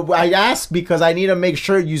 So I asked because I need to make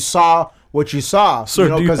sure you saw what you saw.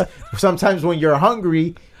 Sir, because sometimes when you're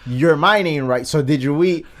hungry, your mind ain't right. So did you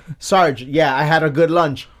eat? Sarge, yeah, I had a good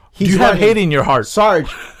lunch. Do you have hate in your heart?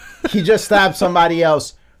 Sarge, he just stabbed somebody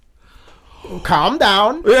else. Calm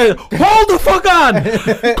down. Hold the fuck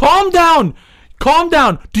on. Calm down. Calm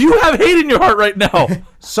down. Do you have hate in your heart right now?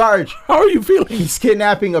 Sarge. How are you feeling? He's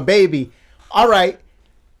kidnapping a baby. All right.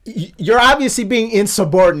 You're obviously being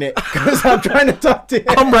insubordinate because I'm trying to talk to him.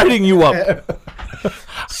 I'm writing you up.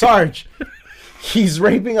 Sarge, he's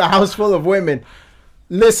raping a house full of women.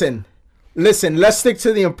 Listen, let's stick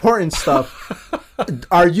to the important stuff.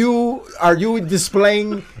 Are you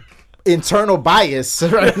displaying internal bias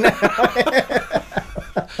right now?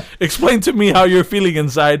 Explain to me how you're feeling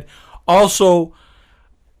inside. Also,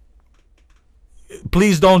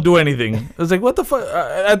 please don't do anything. I was like, what the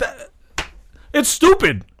fuck? It's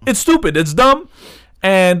stupid. It's stupid. It's dumb.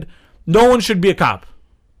 And no one should be a cop.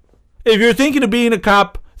 If you're thinking of being a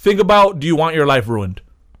cop, think about, do you want your life ruined?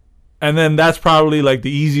 And then that's probably like the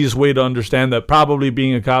easiest way to understand that probably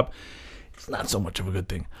being a cop, it's not so much of a good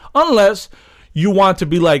thing. Unless you want to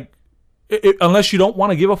be like, unless you don't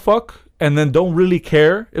want to give a fuck and then don't really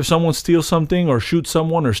care if someone steals something or shoots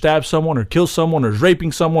someone or stabs someone or kills someone or is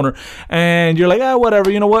raping someone, and you're like,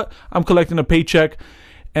 whatever, you know what? I'm collecting a paycheck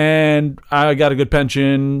and I got a good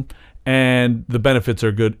pension and the benefits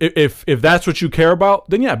are good. If that's what you care about,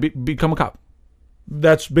 then yeah, become a cop.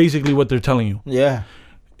 That's basically what they're telling you. Yeah.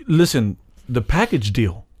 Listen, the package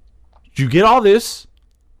deal. You get all this,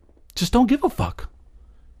 just don't give a fuck.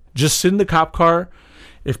 Just sit in the cop car.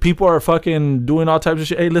 If people are fucking doing all types of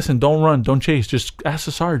shit, hey, listen, don't run, don't chase. Just ask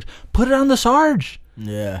the Sarge. Put it on the Sarge.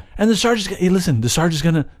 Yeah. And the Sarge is the Sarge is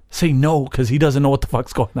gonna say no because he doesn't know what the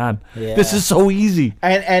fuck's going on. Yeah. This is so easy.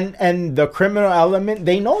 And the criminal element,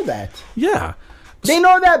 they know that. Yeah. They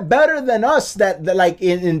know that better than us. That like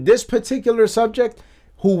in this particular subject,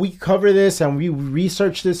 who we cover this and we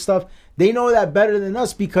research this stuff, they know that better than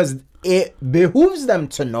us because it behooves them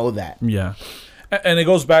to know that. Yeah. And it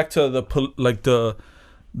goes back to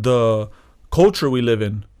the culture we live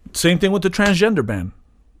in. Same thing with the transgender ban.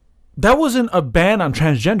 That wasn't a ban on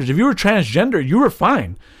transgenders. If you were transgender, you were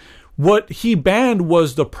fine. What he banned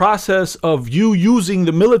was the process of you using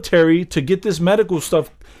the military to get this medical stuff.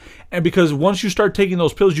 And because once you start taking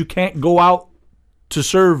those pills, you can't go out to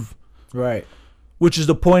serve. Right. Which is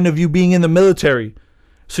the point of you being in the military.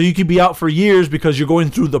 So you could be out for years because you're going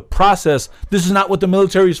through the process. This is not what the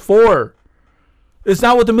military is for. It's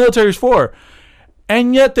not what the military is for.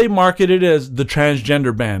 And yet they market it as the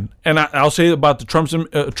transgender ban. And I'll say about the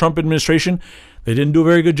Trump administration, they didn't do a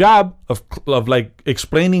very good job of like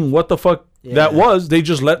explaining what the fuck that was. They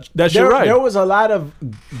just let that shit ride. There was a lot of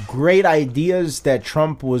great ideas that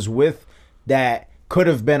Trump was with that could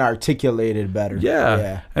have been articulated better.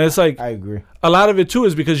 Yeah. And it's like, I agree. A lot of it too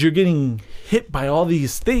is because you're getting hit by all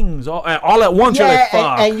these things all at once. Yeah, you're like,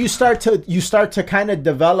 fuck. And you start to kind of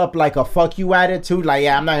develop like a fuck you attitude. Like,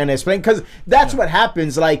 I'm not gonna explain, because that's what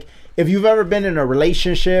happens. Like, if you've ever been in a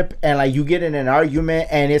relationship and like you get in an argument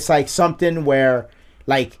and it's like something where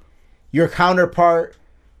like your counterpart,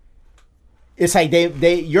 it's like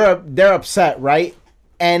they're upset, right?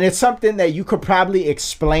 And it's something that you could probably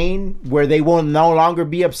explain where they will no longer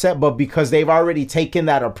be upset, but because they've already taken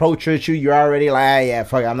that approach with you, you're already like, yeah,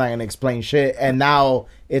 fuck, I'm not gonna explain shit. And now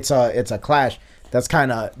it's a clash. That's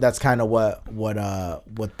kind of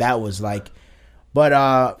what that was like.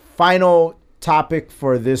 But final topic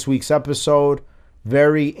for this week's episode,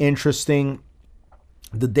 very interesting.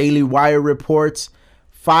 The Daily Wire reports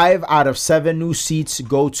 5 out of 7 new seats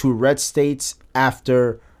go to red states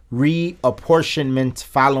after reapportionment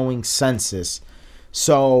following census.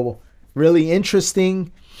 So really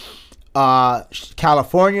interesting.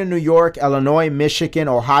 California, New York, Illinois, Michigan,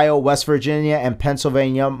 Ohio, West Virginia, and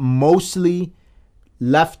Pennsylvania, mostly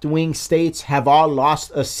left-wing states, have all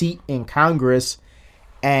lost a seat in Congress.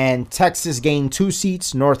 And Texas gained 2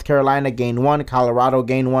 seats, North Carolina gained 1, Colorado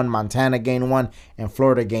gained 1, Montana gained 1, and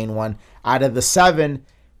Florida gained 1. Out of the 7,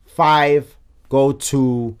 5 go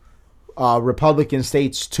to Republican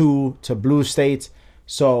states, 2 to blue states.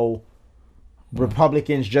 So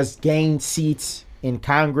Republicans just gained seats in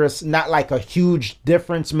Congress. Not like a huge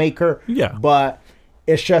difference maker. Yeah. But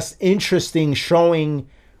it's just interesting showing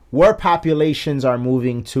where populations are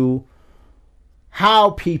moving to,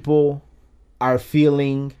 how people are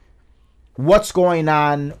feeling, what's going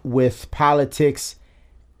on with politics,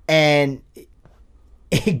 and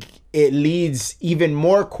it leads even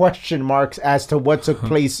more question marks as to what took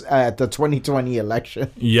place at the 2020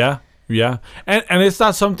 election. Yeah. And it's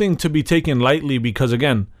not something to be taken lightly because,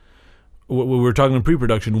 again, we were talking in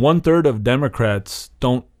pre-production, 1/3 of Democrats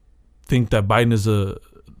don't think that Biden is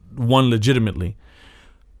won legitimately.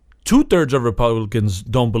 2/3 of Republicans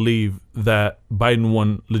don't believe that Biden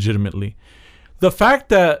won legitimately. The fact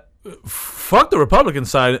that fuck the Republican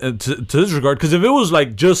side to this regard, because if it was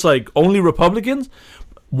like just like only Republicans,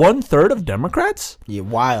 1/3 of Democrats? Yeah,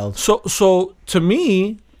 wild. So to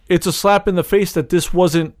me, it's a slap in the face that this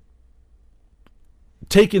wasn't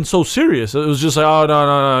taken so serious. It was just like, oh,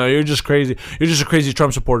 no, you're just crazy. You're just a crazy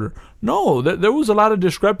Trump supporter. No, there was a lot of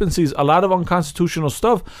discrepancies, a lot of unconstitutional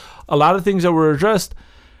stuff, a lot of things that were addressed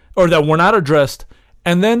or that were not addressed.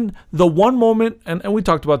 And then the one moment, and we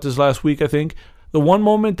talked about this last week, I think, the one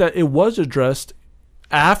moment that it was addressed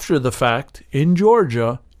after the fact in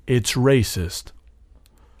Georgia, it's racist.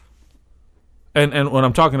 And what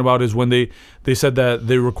I'm talking about is when they said that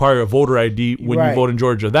they require a voter ID when you vote in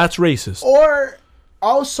Georgia. That's racist. Or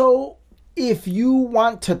also, if you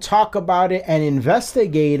want to talk about it and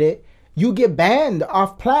investigate it, you get banned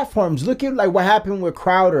off platforms. Look at like what happened with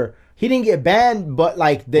Crowder. He didn't get banned, but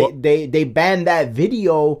like they banned that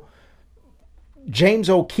video James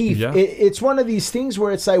O'Keefe. Yeah. It's one of these things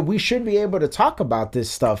where it's like we should be able to talk about this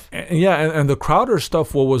stuff. And the Crowder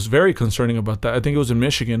stuff, what was very concerning about that, I think it was in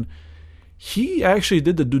Michigan, he actually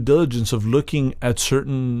did the due diligence of looking at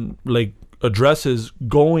certain like addresses,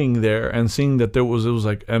 going there and seeing that it was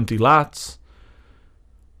like empty lots.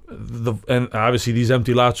 And obviously these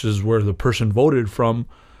empty lots is where the person voted from.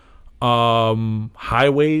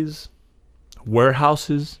 Highways,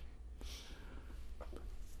 warehouses.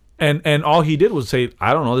 And all he did was say,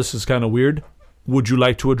 I don't know, this is kind of weird. Would you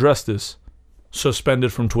like to address this?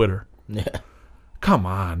 Suspended from Twitter. Yeah. Come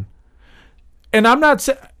on. And I'm not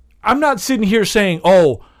sitting here saying,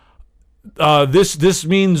 oh, this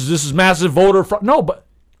means this is massive voter fraud. No, but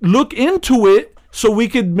look into it so we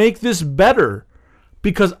could make this better.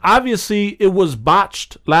 Because obviously it was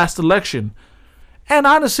botched last election. And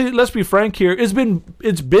honestly, let's be frank here, it's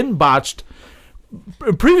been botched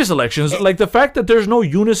in previous elections. Like the fact that there's no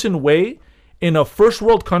unison way in a first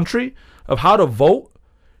world country of how to vote,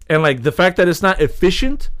 and like the fact that it's not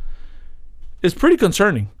efficient is pretty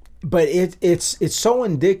concerning. But it's so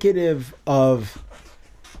indicative of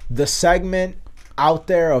the segment out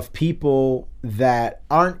there of people that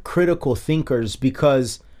aren't critical thinkers,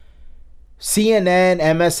 because CNN,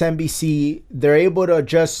 MSNBC, they're able to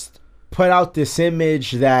just put out this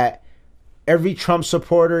image that every Trump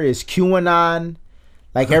supporter is QAnon,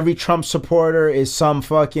 like every Trump supporter is some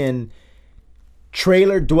fucking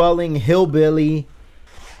trailer-dwelling hillbilly.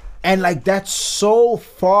 And like that's so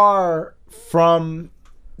far from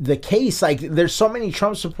the case. Like there's so many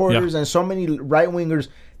Trump supporters and so many right-wingers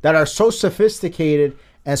that are so sophisticated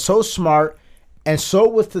and so smart and so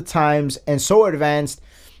with the times and so advanced.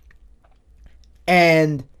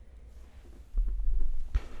 And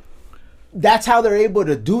that's how they're able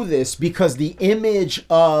to do this, because the image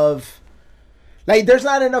of, like, there's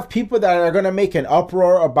not enough people that are going to make an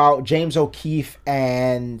uproar about James O'Keefe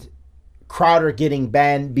and Crowder getting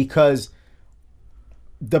banned, because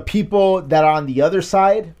the people that are on the other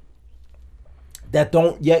side that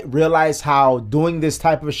don't yet realize how doing this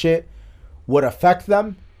type of shit would affect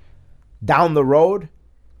them down the road,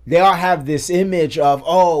 they all have this image of,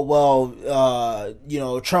 oh, well,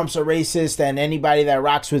 Trump's a racist, and anybody that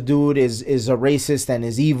rocks with dude is a racist and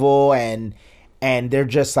is evil, and they're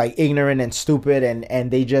just like ignorant and stupid, and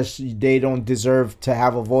they don't deserve to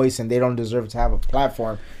have a voice, and they don't deserve to have a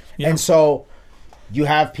platform. Yeah. And so you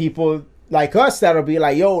have people like us that'll be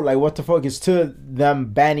like, yo, like what the fuck is to them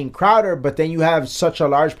banning Crowder? But then you have such a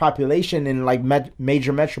large population in like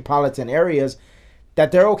major metropolitan areas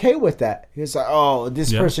that they're okay with that. It's like, oh,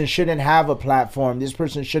 this person shouldn't have a platform. This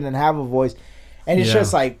person shouldn't have a voice. And it's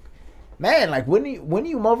just like, man, like when are you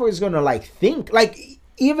motherfuckers gonna like think? Like,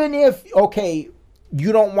 even if, okay,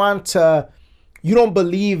 you don't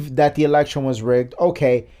believe that the election was rigged,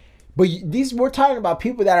 okay, but we're talking about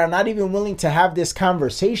people that are not even willing to have this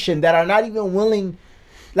conversation, that are not even willing.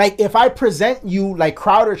 Like, if I present you like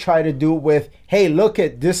Crowder tried to do with, hey, look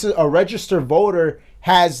at this, is a registered voter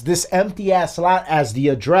has this empty ass lot as the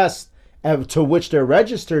address to which they're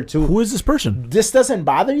registered to. Who is this person? This doesn't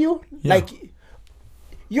bother you? Yeah. Like,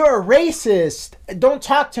 you're a racist. Don't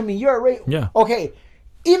talk to me. You're a racist. Yeah. Okay.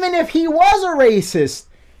 Even if he was a racist,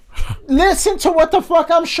 listen to what the fuck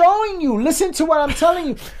I'm showing you. Listen to what I'm telling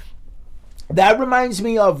you. That reminds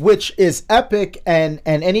me of, which is epic, and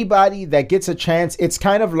anybody that gets a chance, it's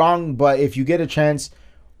kind of long, but if you get a chance,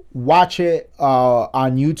 watch it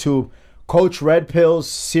on YouTube. Coach Red Pill's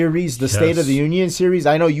series, the State of the Union series.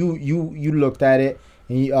 I know you looked at it,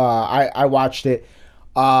 and I watched it.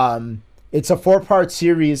 It's a 4-part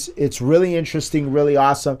series. It's really interesting, really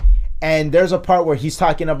awesome. And there's a part where he's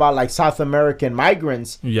talking about like South American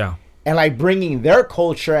migrants. Yeah. And like bringing their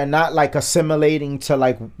culture and not like assimilating to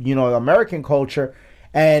like, American culture.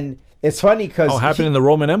 And it's funny because happened in the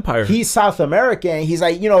Roman Empire. He's South American. He's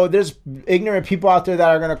like, there's ignorant people out there that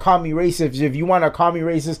are going to call me racist. If you want to call me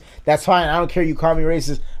racist, that's fine. I don't care. You call me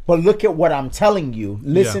racist. But look at what I'm telling you.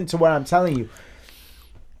 Listen to what I'm telling you.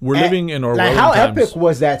 We're living in Orwellian like, how times. epic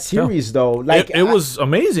was that series, though? Like, it was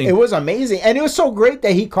amazing. It was amazing. And it was so great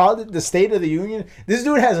that he called it the State of the Union. This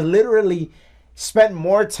dude has literally spent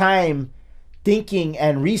more time thinking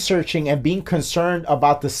and researching and being concerned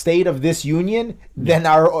about the state of this union than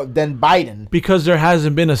Biden. Because there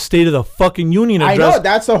hasn't been a State of the fucking Union address. I know,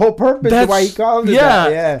 that's the whole purpose of why he called it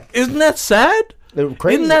that. Yeah. Isn't that sad?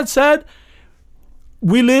 Crazy. Isn't that sad?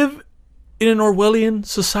 We live in an Orwellian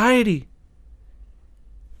society.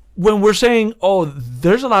 When we're saying, oh,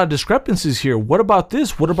 there's a lot of discrepancies here. What about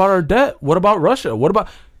this? What about our debt? What about Russia? What about...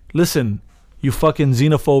 Listen, you fucking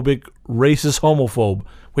xenophobic, racist, homophobe.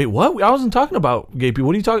 Wait, what? I wasn't talking about gay people.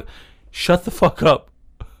 What are you talking... Shut the fuck up.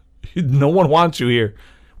 No one wants you here.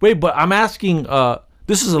 Wait, but I'm asking,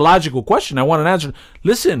 this is a logical question. I want an answer.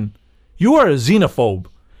 Listen, you are a xenophobe.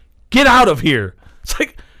 Get out of here. It's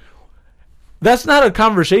like, that's not a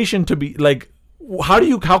conversation to be like,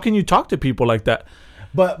 how can you talk to people like that?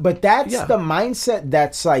 But that's the mindset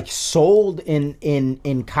that's like sold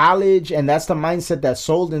in college, and that's the mindset that's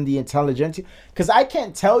sold in the intelligentsia. Because I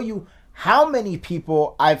can't tell you how many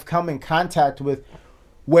people I've come in contact with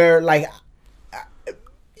where, like,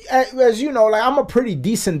 as you know, like, I'm a pretty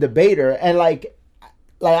decent debater, and like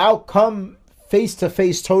I'll come face to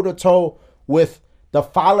face, toe to toe with the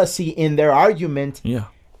fallacy in their argument. Yeah.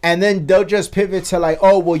 And then they'll just pivot to like,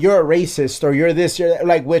 oh, well, you're a racist, or you're this, you're that,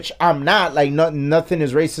 like, which I'm not. Like, nothing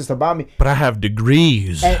is racist about me. But I have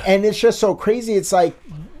degrees. And it's just so crazy. It's like,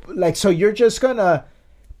 so you're just gonna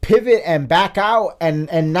pivot and back out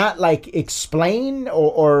and not like explain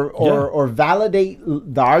or validate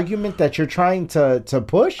the argument that you're trying to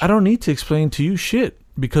push. I don't need to explain to you shit,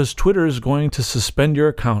 because Twitter is going to suspend your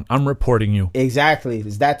account. I'm reporting you. Exactly.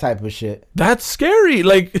 It's that type of shit. That's scary.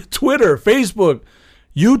 Like Twitter, Facebook,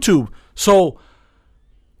 YouTube. So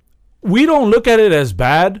we don't look at it as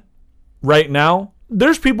bad right now.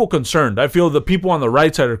 There's people concerned. I feel the people on the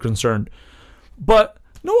right side are concerned. But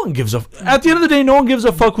no one gives a... At the end of the day, no one gives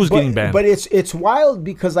a fuck who's getting banned. But it's wild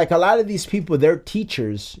because, like, a lot of these people, they're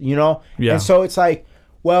teachers, you know? Yeah. And so it's like,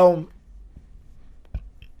 well,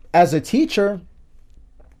 as a teacher,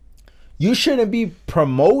 you shouldn't be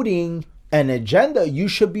promoting an agenda. You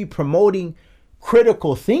should be promoting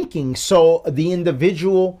critical thinking so the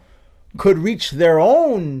individual could reach their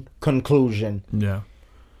own conclusion. Yeah.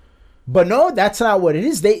 But no, that's not what it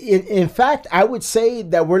is. In fact, I would say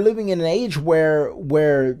that we're living in an age where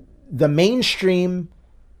the mainstream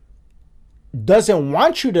doesn't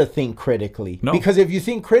want you to think critically. No. Because if you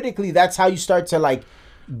think critically, that's how you start to like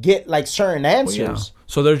get like certain answers. Well, yeah.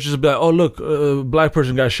 So they're just like, oh, look, black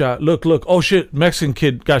person got shot. Look, oh shit, Mexican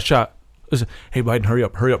kid got shot. Listen, hey, Biden,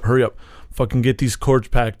 hurry up. Fucking get these courts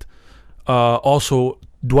packed. Also,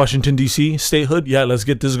 Washington, D.C., statehood. Yeah, let's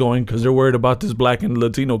get this going because they're worried about this black and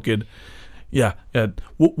Latino kid. Yeah.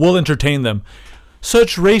 We'll entertain them.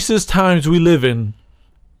 Such racist times we live in.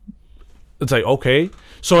 It's like, okay.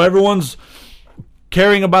 So everyone's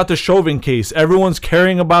caring about the Chauvin case. Everyone's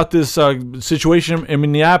caring about this situation in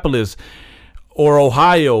Minneapolis or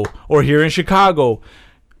Ohio or here in Chicago.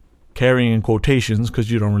 Carrying in quotations because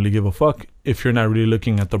you don't really give a fuck if you're not really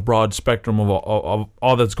looking at the broad spectrum of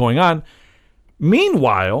all that's going on.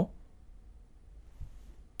 Meanwhile,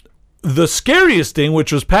 the scariest thing,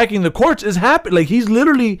 which was packing the courts, is happening. Like, he's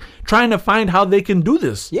literally trying to find how they can do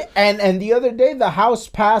this. Yeah, and the other day the House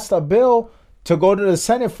passed a bill to go to the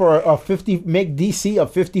Senate for make DC a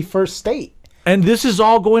 51st state. And this is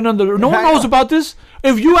all going on no one knows about this.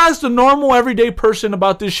 If you ask the normal everyday person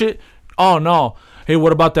about this shit, oh no. Hey,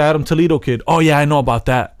 what about the Adam Toledo kid? Oh yeah, I know about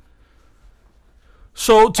that.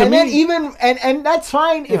 So to me, then even and that's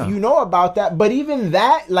fine if you know about that, but even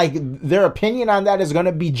that, like, their opinion on that is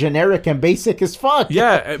gonna be generic and basic as fuck.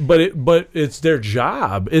 Yeah, but it's their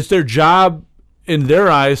job. It's their job in their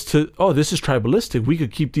eyes to, oh, this is tribalistic. We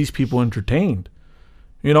could keep these people entertained,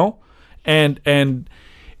 you know, and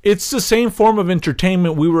it's the same form of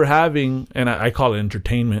entertainment we were having, and I call it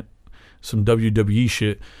entertainment, some WWE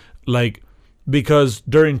shit, like. Because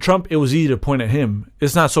during Trump, it was easy to point at him.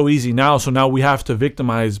 It's not so easy now. So now we have to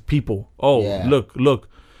victimize people. Oh, yeah. Look.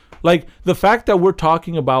 Like the fact that we're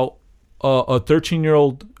talking about a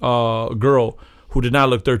 13-year-old girl who did not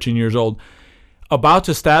look 13 years old about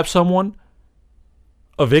to stab someone,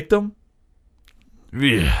 a victim.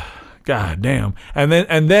 Yeah, God damn. And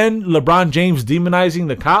then LeBron James demonizing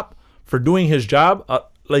the cop for doing his job.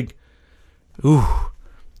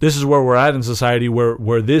 This is where we're at in society,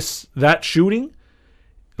 where that shooting,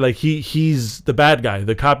 like he's the bad guy.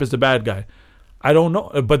 The cop is the bad guy. I don't know.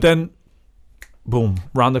 But then, boom,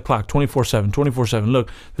 round the clock, 24/7. Look,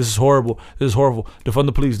 this is horrible. Defund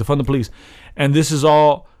the police. And this is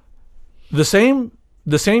all the same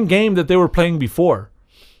game that they were playing before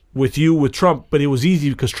with Trump, but it was easy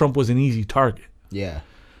because Trump was an easy target. Yeah.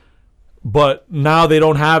 But now they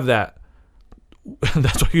don't have that.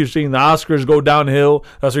 That's why you're seeing the Oscars go downhill.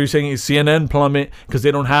 That's why you're seeing CNN plummet because they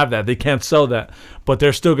don't have that. They can't sell that. But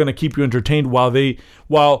they're still going to keep you entertained while the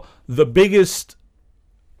biggest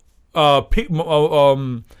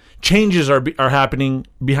changes are happening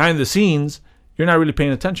behind the scenes. You're not really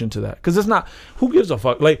paying attention to that because it's not. Who gives a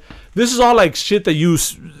fuck? Like, this is all like shit that you.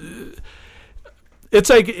 It's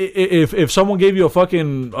like if someone gave you a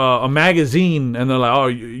fucking a magazine and they're like, oh,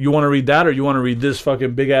 you want to read that or you want to read this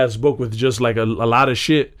fucking big ass book with just like a lot of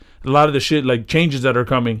shit, a lot of the shit like changes that are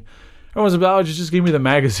coming. Everyone's about, oh, just give me the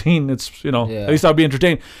magazine. It's, Yeah. at least I'll be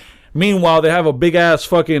entertained. Meanwhile, they have a big ass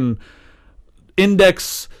fucking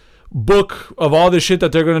index book of all the shit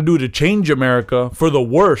that they're going to do to change America for the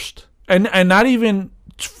worst. And not even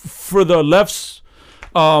for the left's,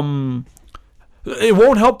 it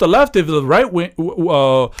won't help the left if the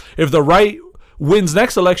right wins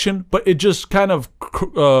next election, but it just kind of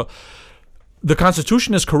the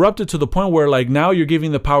Constitution is corrupted to the point where like now you're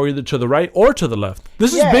giving the power either to the right or to the left.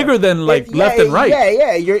 This is bigger than left and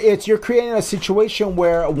right. You're creating a situation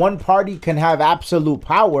where one party can have absolute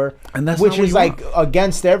power, and that's which is like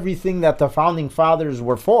against everything that the founding fathers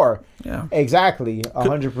were for. Yeah, exactly,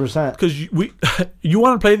 100%. Because you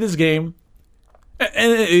want to play this game.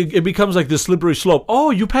 And it becomes like this slippery slope.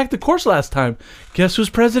 Oh, you packed the courts last time. Guess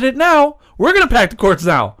who's president now? We're going to pack the courts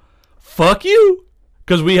now. Fuck you.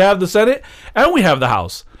 Because we have the Senate and we have the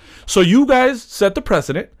House. So you guys set the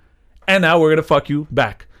precedent, and now we're going to fuck you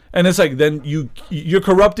back. And it's like, then you're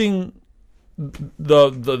corrupting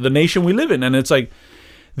the nation we live in. And it's like,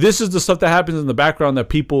 this is the stuff that happens in the background that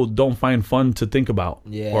people don't find fun to think about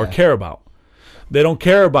or care about. They don't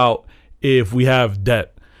care about if we have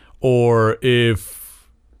debt, or if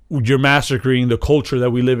you're massacring the culture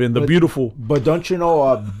that we live in, beautiful. But don't you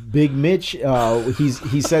know, Big Mitch?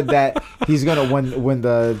 He said that he's gonna when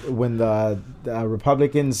the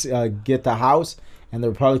Republicans get the House and the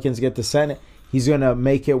Republicans get the Senate, he's gonna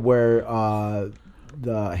make it where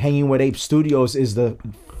the Hanging with Apes Studios is the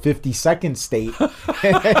 52nd state.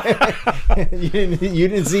 you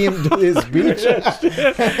didn't see him do his speech.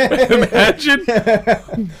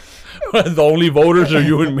 Imagine. The only voters are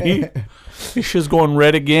you and me. This shit's going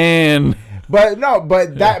red again. But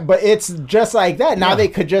it's just like that. Now they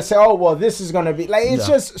could just say, oh, well, this is going to be like, it's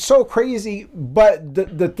just so crazy. But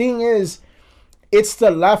the thing is, it's the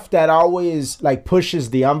left that always like pushes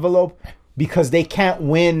the envelope because they can't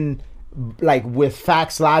win like with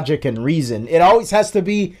facts, logic, and reason. It always has to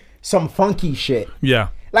be some funky shit. Yeah.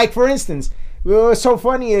 Like, for instance, what's so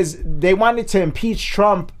funny is they wanted to impeach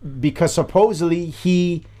Trump because supposedly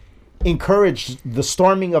he encouraged the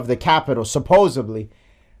storming of the Capitol, supposedly.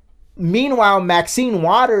 Meanwhile, Maxine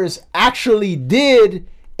Waters actually did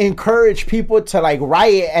encourage people to like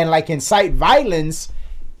riot and like incite violence,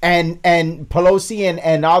 and Pelosi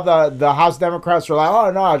and all the House Democrats were like, oh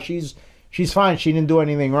no, she's fine, she didn't do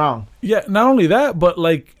anything wrong. Yeah, not only that, but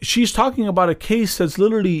like she's talking about a case that's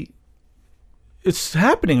literally, it's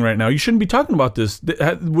happening right now. You shouldn't be talking about this.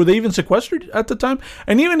 Were they even sequestered at the time?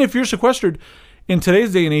 And even if you're sequestered in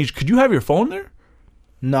today's day and age, could you have your phone there?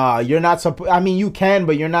 No, you're not supposed. I mean, you can,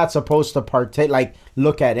 but you're not supposed to partake, like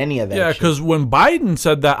look at any of that. Yeah, because when Biden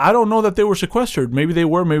said that, I don't know that they were sequestered. Maybe they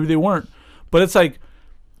were, maybe they weren't. But it's like,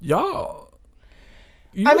 y'all.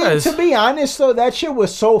 I mean, to be honest, though, that shit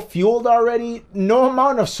was so fueled already. No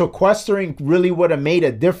amount of sequestering really would have made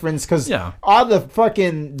a difference because all the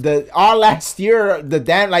fucking all last year,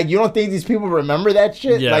 like, you don't think these people remember that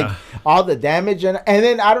shit? Yeah. Like all the damage and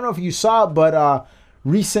then I don't know if you saw, but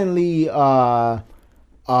recently, I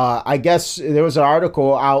guess there was an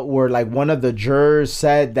article out where like one of the jurors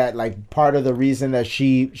said that like part of the reason that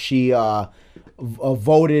she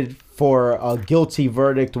voted for a guilty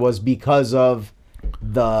verdict was because of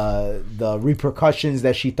the repercussions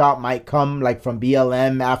that she thought might come like from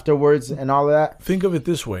BLM afterwards and all of that. Think of it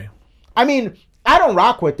this way. I mean, I don't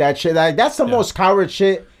rock with that shit. Like that's the most coward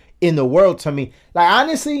shit in the world to me. Like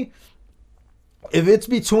honestly, if it's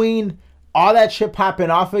between all that shit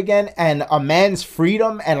popping off again and a man's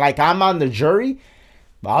freedom and like I'm on the jury,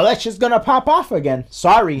 all that shit's gonna pop off again.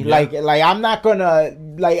 Sorry. Yeah. Like I'm not gonna,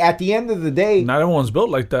 like, at the end of the day, not everyone's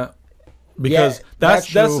built like that. Because that's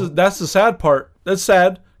the sad part. That's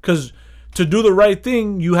sad because to do the right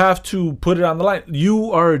thing, you have to put it on the line.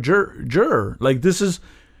 You are a juror. Like, this is,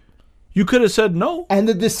 you could have said no. And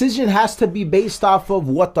the decision has to be based off of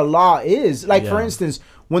what the law is. Like, for instance,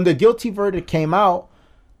 when the guilty verdict came out,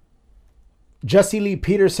 Jesse Lee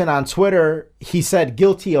Peterson on Twitter, he said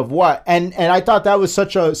guilty of what? And I thought that was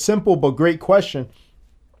such a simple but great question.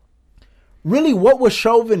 Really, what was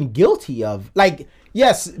Chauvin guilty of? Like,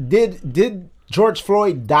 yes, did George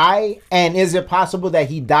Floyd die? And is it possible that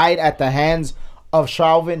he died at the hands of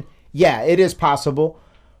Chauvin? Yeah, it is possible.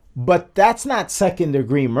 But that's not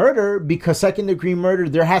second-degree murder, because second-degree murder,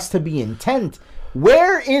 there has to be intent.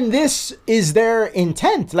 Where in this is there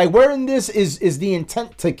intent? Like, where in this is the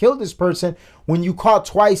intent to kill this person when you call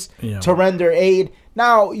twice to render aid?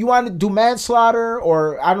 Now, you want to do manslaughter,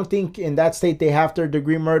 or I don't think in that state they have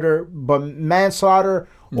third-degree murder, but manslaughter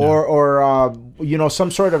or you know, some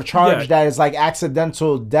sort of charge that is like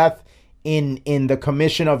accidental death in the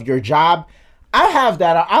commission of your job. I have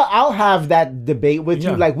that. I'll have that debate with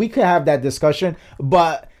you. Like, we could have that discussion.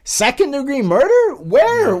 But second degree murder?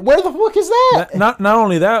 Where the fuck is that? Not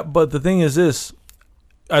only that, but the thing is this.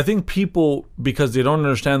 I think people, because they don't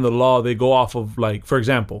understand the law, they go off of, like, for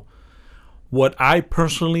example, would I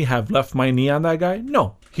personally have left my knee on that guy?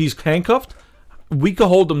 No. He's handcuffed. We could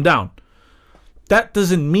hold him down. That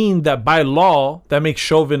doesn't mean that by law that makes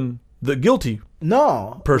Chauvin the guilty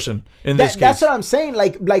person in this case. That's what I'm saying.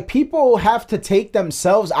 Like people have to take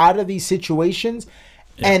themselves out of these situations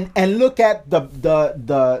and look at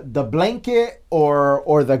the blanket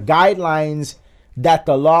or the guidelines that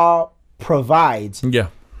the law provides. Yeah.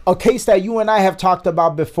 A case that you and I have talked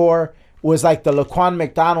about before was like the Laquan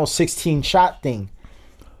McDonald 16 shot thing.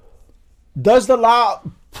 Does the law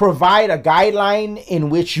provide a guideline in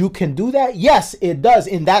which you can do that? Yes, it does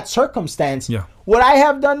in that circumstance. Yeah. Would I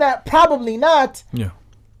have done that? Probably not. Yeah.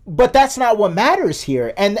 But that's not what matters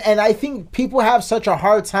here. And I think people have such a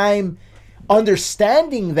hard time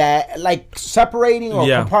understanding that, like separating or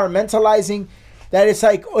compartmentalizing, that it's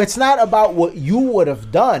like, it's not about what you would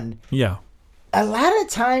have done. Yeah. A lot of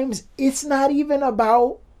times it's not even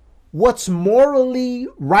about what's morally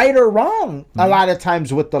right or wrong. A lot of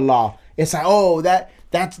times with the law, it's like, oh,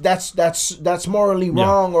 that's morally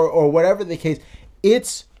wrong or whatever the case.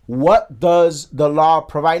 It's what does the law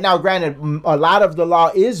provide? Now, granted, a lot of the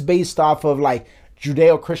law is based off of like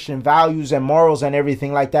Judeo-Christian values and morals and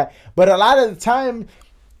everything like that. But a lot of the time,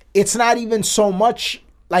 it's not even so much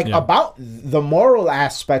like about the moral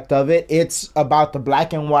aspect of it. It's about the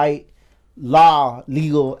black and white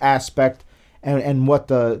legal aspect and what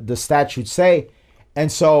the statutes say.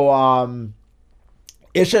 And so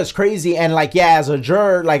it's just crazy. And like, as a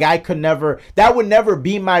juror, like that would never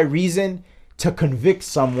be my reason to convict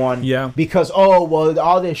someone. Yeah. Because,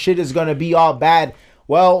 all this shit is going to be all bad.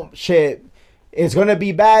 Well, shit, it's going to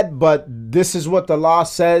be bad, but this is what the law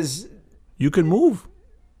says. You can move,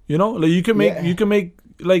 like you can make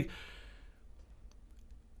like,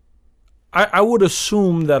 I would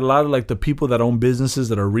assume that a lot of like the people that own businesses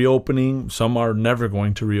that are reopening, some are never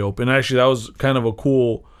going to reopen. Actually, that was kind of a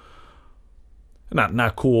cool,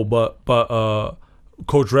 not cool, but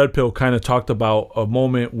Coach Red Pill kind of talked about a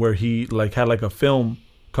moment where he like had like a film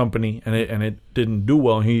company and it didn't do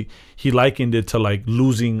well. And he likened it to like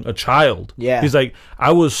losing a child. Yeah. He's like,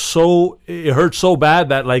 it hurt so bad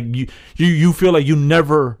that like you feel like you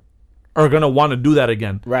never are gonna want to do that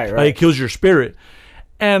again. Right. Like it kills your spirit.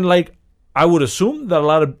 And like I would assume that a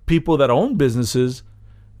lot of people that own businesses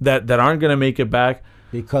that aren't gonna make it back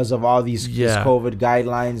because of all these COVID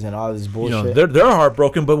guidelines and all this bullshit. They're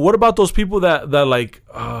heartbroken. But what about those people that like,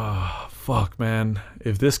 fuck, man,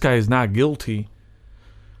 if this guy is not guilty,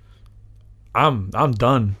 I'm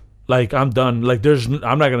done. Like, I'm done. Like,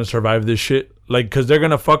 I'm not gonna survive this shit. Like, because they're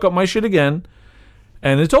gonna fuck up my shit again,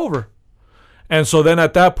 and it's over. And so then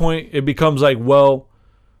at that point, it becomes like, well,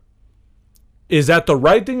 is that the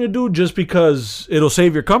right thing to do just because it'll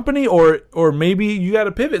save your company, or maybe you got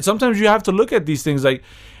to pivot? Sometimes you have to look at these things like,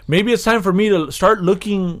 maybe it's time for me to start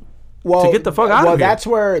looking to get the fuck out of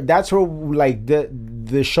here. That's where like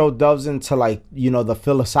the show delves into like, the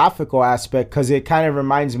philosophical aspect, because it kind of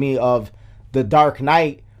reminds me of The Dark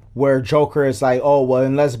Knight, where Joker is like, oh, well,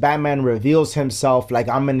 unless Batman reveals himself, like,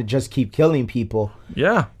 I'm going to just keep killing people.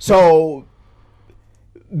 Yeah. So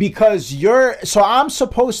because I'm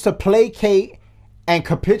supposed to placate and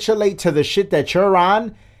capitulate to the shit that you're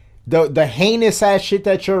on, the heinous ass shit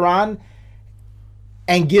that you're on,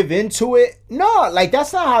 and give into it? No, like,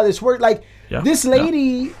 that's not how this works. Like, this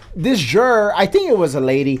lady, this juror, I think it was a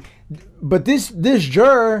lady, but this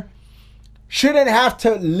juror shouldn't have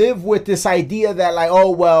to live with this idea that like,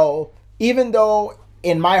 oh, well, even though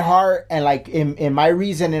in my heart and like in my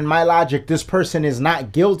reason, in my logic, this person is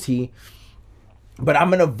not guilty, but I'm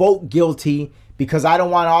going to vote guilty because I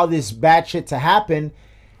don't want all this bad shit to happen.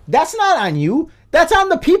 That's not on you. That's on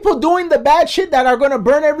the people doing the bad shit that are going to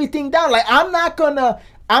burn everything down. Like, I'm not going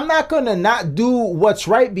to not do what's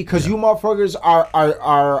right because you motherfuckers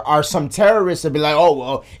are some terrorists to be like, oh,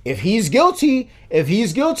 well, if he's guilty,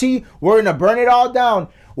 we're going to burn it all down.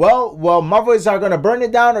 Well, motherfuckers are going to burn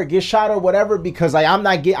it down or get shot or whatever because like, I'm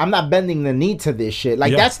not bending the knee to this shit.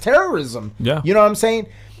 Like, that's terrorism. Yeah. You know what I'm saying?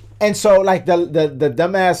 And so, like, the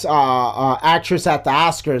dumbass actress at the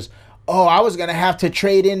Oscars, oh, I was going to have to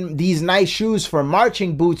trade in these nice shoes for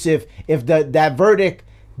marching boots if that verdict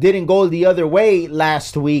didn't go the other way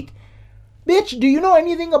last week. Bitch, do you know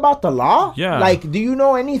anything about the law? Yeah. Like, do you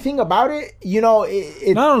know anything about it?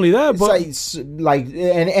 Not only that, but like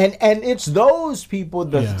and it's those people,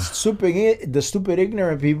 the stupid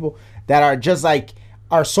ignorant people that are just like,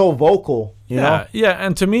 are so vocal, you know? Yeah,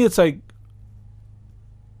 and to me it's like,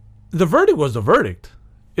 the verdict was the verdict.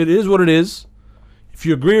 It is what it is. If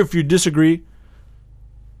you agree or if you disagree,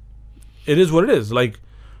 it is what it is. Like,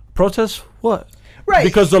 protest what? Right.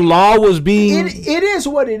 Because the law was being... It is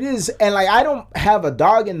what it is. And, like, I don't have a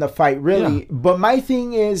dog in the fight, really. Yeah. But my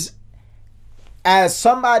thing is, as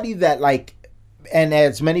somebody that, like, and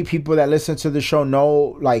as many people that listen to the show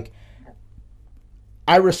know, like,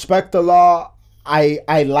 I respect the law.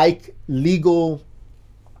 I like legal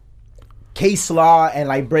case law and,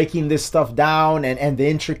 like, breaking this stuff down and the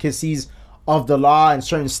intricacies of the law and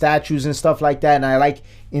certain statutes and stuff like that. And I like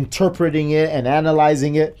interpreting it and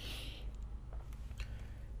analyzing it.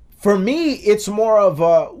 For me, it's more of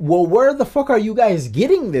a, well, where the fuck are you guys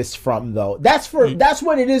getting this from, though? That's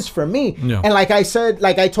what it is for me. Yeah. And like I said,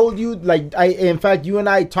 like I told you, in fact, you and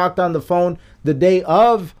I talked on the phone the day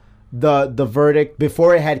of the verdict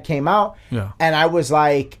before it had came out. Yeah. And I was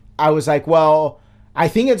like, well, I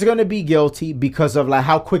think it's gonna be guilty because of like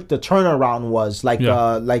how quick the turnaround was,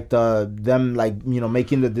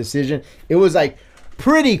 making the decision. It was like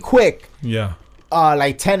pretty quick. Yeah.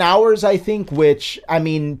 Like 10 hours, I think, which, I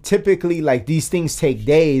mean, typically, like, these things take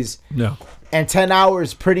days. Yeah. And 10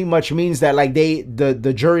 hours pretty much means that, like,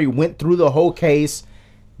 the jury went through the whole case.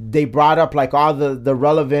 They brought up, like, all the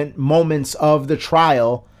relevant moments of the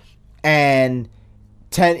trial. And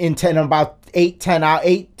about 8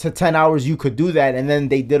 to 10 hours, you could do that. And then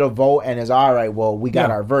they did a vote, and it's all right, well, we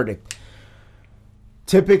got our verdict.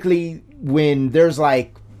 Typically, when there's,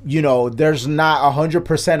 like, there's not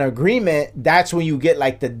 100% agreement, that's when you get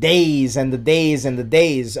like the days and the days and the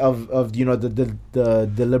days of the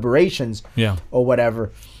deliberations, or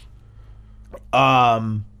whatever.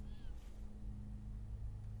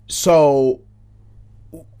 So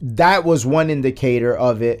that was one indicator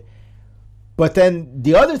of it. But then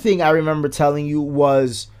the other thing I remember telling you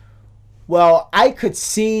was, well, I could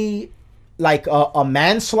see like a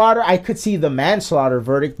manslaughter. I could see the manslaughter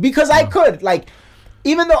verdict because I could, like,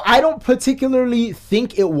 even though I don't particularly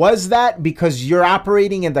think it was that, because you're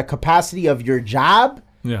operating in the capacity of your job.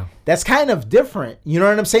 Yeah. That's kind of different. You know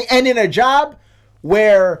what I'm saying? And in a job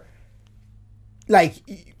where, like,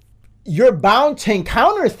 you're bound to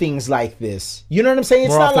encounter things like this. You know what I'm saying?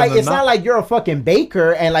 It's not like you're a fucking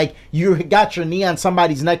baker and, like, you got your knee on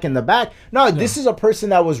somebody's neck in the back. No, this is a person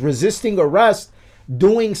that was resisting arrest,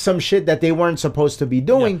 doing some shit that they weren't supposed to be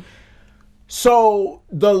doing. Yeah. So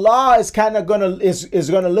the law is kind of gonna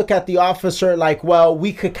look at the officer like, well,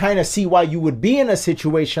 we could kind of see why you would be in a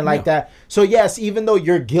situation like that. So yes, even though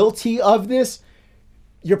you're guilty of this,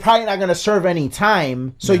 you're probably not gonna serve any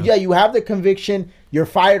time. So you have the conviction, you're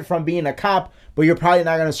fired from being a cop, but you're probably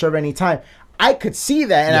not gonna serve any time. I could see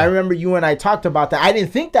that, and I remember you and I talked about that. I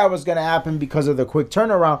didn't think that was gonna happen because of the quick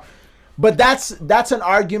turnaround. But that's an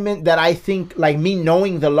argument that I think, like, me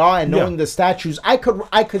knowing the law and knowing the statutes, I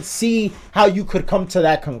could see how you could come to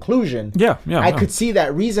that conclusion. I could see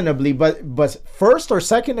that reasonably, but first or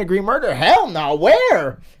second degree murder, hell no,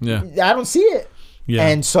 where? I don't see it.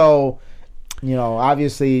 And so,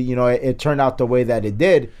 obviously, it turned out the way that it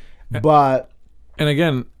did. But and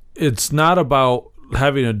again, it's not about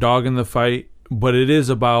having a dog in the fight, but it is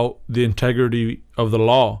about the integrity of the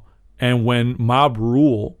law. And when mob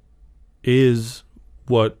rule is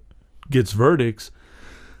what gets verdicts,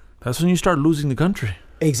 that's when you start losing the country.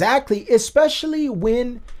 Exactly. Especially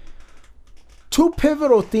when two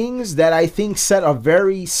pivotal things that I think set a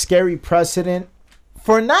very scary precedent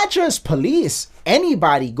for not just police,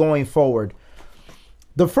 anybody going forward.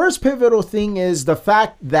 The first pivotal thing is the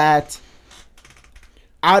fact that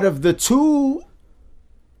out of the two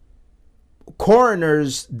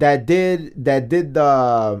coroners that did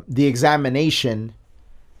the examination,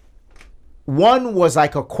 one was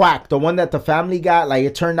like a quack. The one that the family got, like,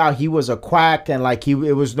 it turned out he was a quack and, like, it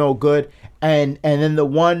was no good. And then the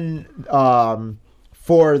one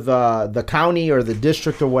for the county or the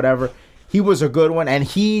district or whatever, he was a good one, and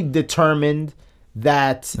he determined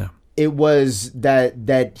that it was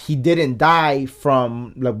that he didn't die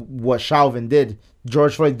from, like, what Chauvin did.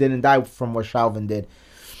 George Floyd didn't die from what Chauvin did.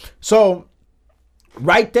 So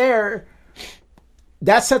right there,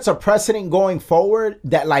 that sets a precedent going forward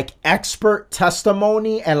that, like, expert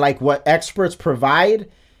testimony and, like, what experts provide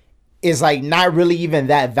is, like, not really even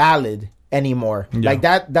that valid anymore. Like,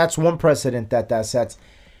 that's one precedent that sets.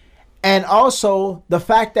 And also the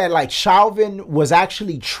fact that, like, Chauvin was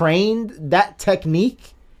actually trained that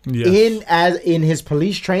technique in his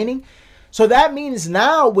police training. So that means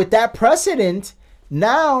now, with that precedent,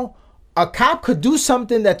 now a cop could do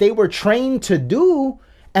something that they were trained to do,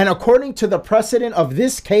 and according to the precedent of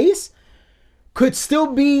this case, could still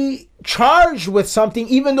be charged with something,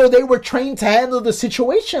 even though they were trained to handle the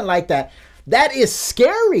situation like that. that is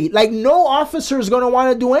scary. Like, no officer is going to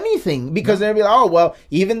want to do anything because they'll be like, oh, well,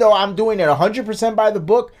 even though I'm doing it 100% by the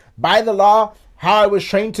book, by the law, how I was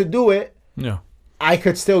trained to do it, I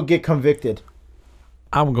could still get convicted.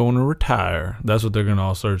 I'm going to retire. That's what they're going to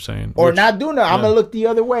all start saying. Or not doing it. I'm going to look the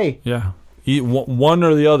other way. Yeah. One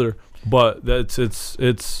or the other. But it's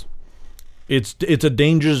a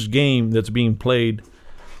dangerous game that's being played,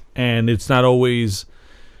 and it's not always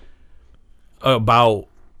about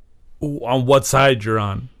on what side you're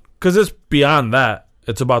on, because it's beyond that.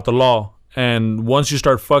 It's about the law, and once you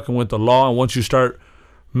start fucking with the law, and once you start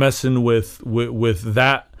messing with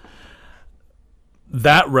that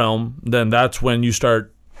realm, then that's when you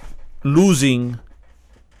start losing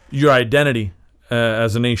your identity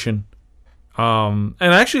as a nation. And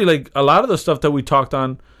actually, like, a lot of the stuff that we talked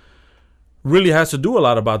on really has to do a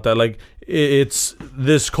lot about that. Like, it's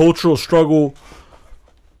this cultural struggle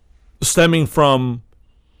stemming from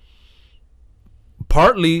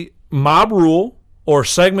partly mob rule or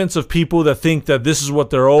segments of people that think that this is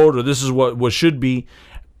what they're owed or this is what should be,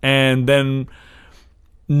 and then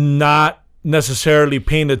not necessarily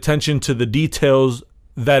paying attention to the details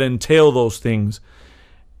that entail those things.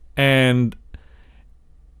 And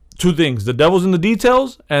two things: the devil's in the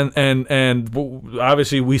details, and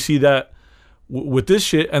obviously we see that with this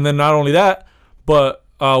shit. And then not only that, but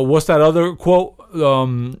what's that other quote?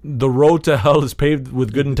 The road to hell is paved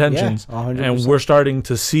with good intentions. Yeah, 100%. And we're starting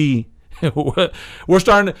to see, we're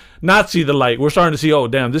starting to not see the light. We're starting to see, oh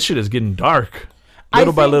damn, this shit is getting dark,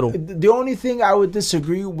 little by little. The only thing I would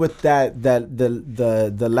disagree with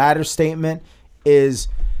the latter statement is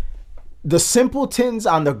the simpletons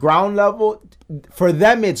on the ground level. For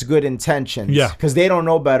them, it's good intentions. Yeah, because they don't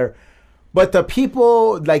know better. But the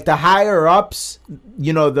people, like the higher ups,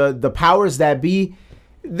 you know, the powers that be,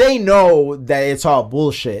 they know that it's all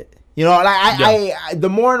bullshit. You know, like I the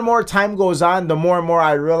more and more time goes on, the more and more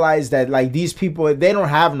I realize that, like, these people, they don't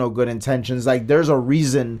have no good intentions. Like, there's a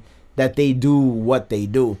reason that they do what they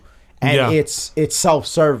do, and it's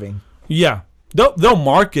self-serving. Yeah. They'll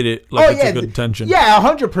market it like it's a good intention. Yeah,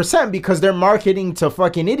 100%, because they're marketing to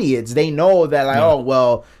fucking idiots. They know that, like, oh,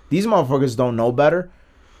 well, these motherfuckers don't know better.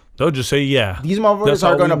 They'll just say, yeah. These motherfuckers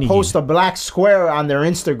are going to post a black square on their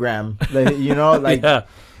Instagram. You know, like,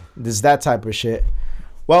 this that type of shit.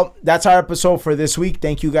 Well, that's our episode for this week.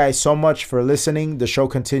 Thank you guys so much for listening. The show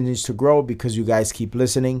continues to grow because you guys keep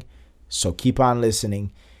listening. So keep on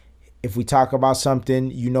listening. If we talk about something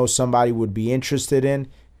you know somebody would be interested in,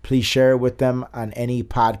 please share it with them on any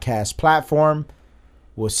podcast platform.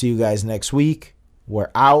 We'll see you guys next week.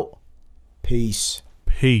 We're out. Peace.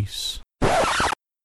 Peace.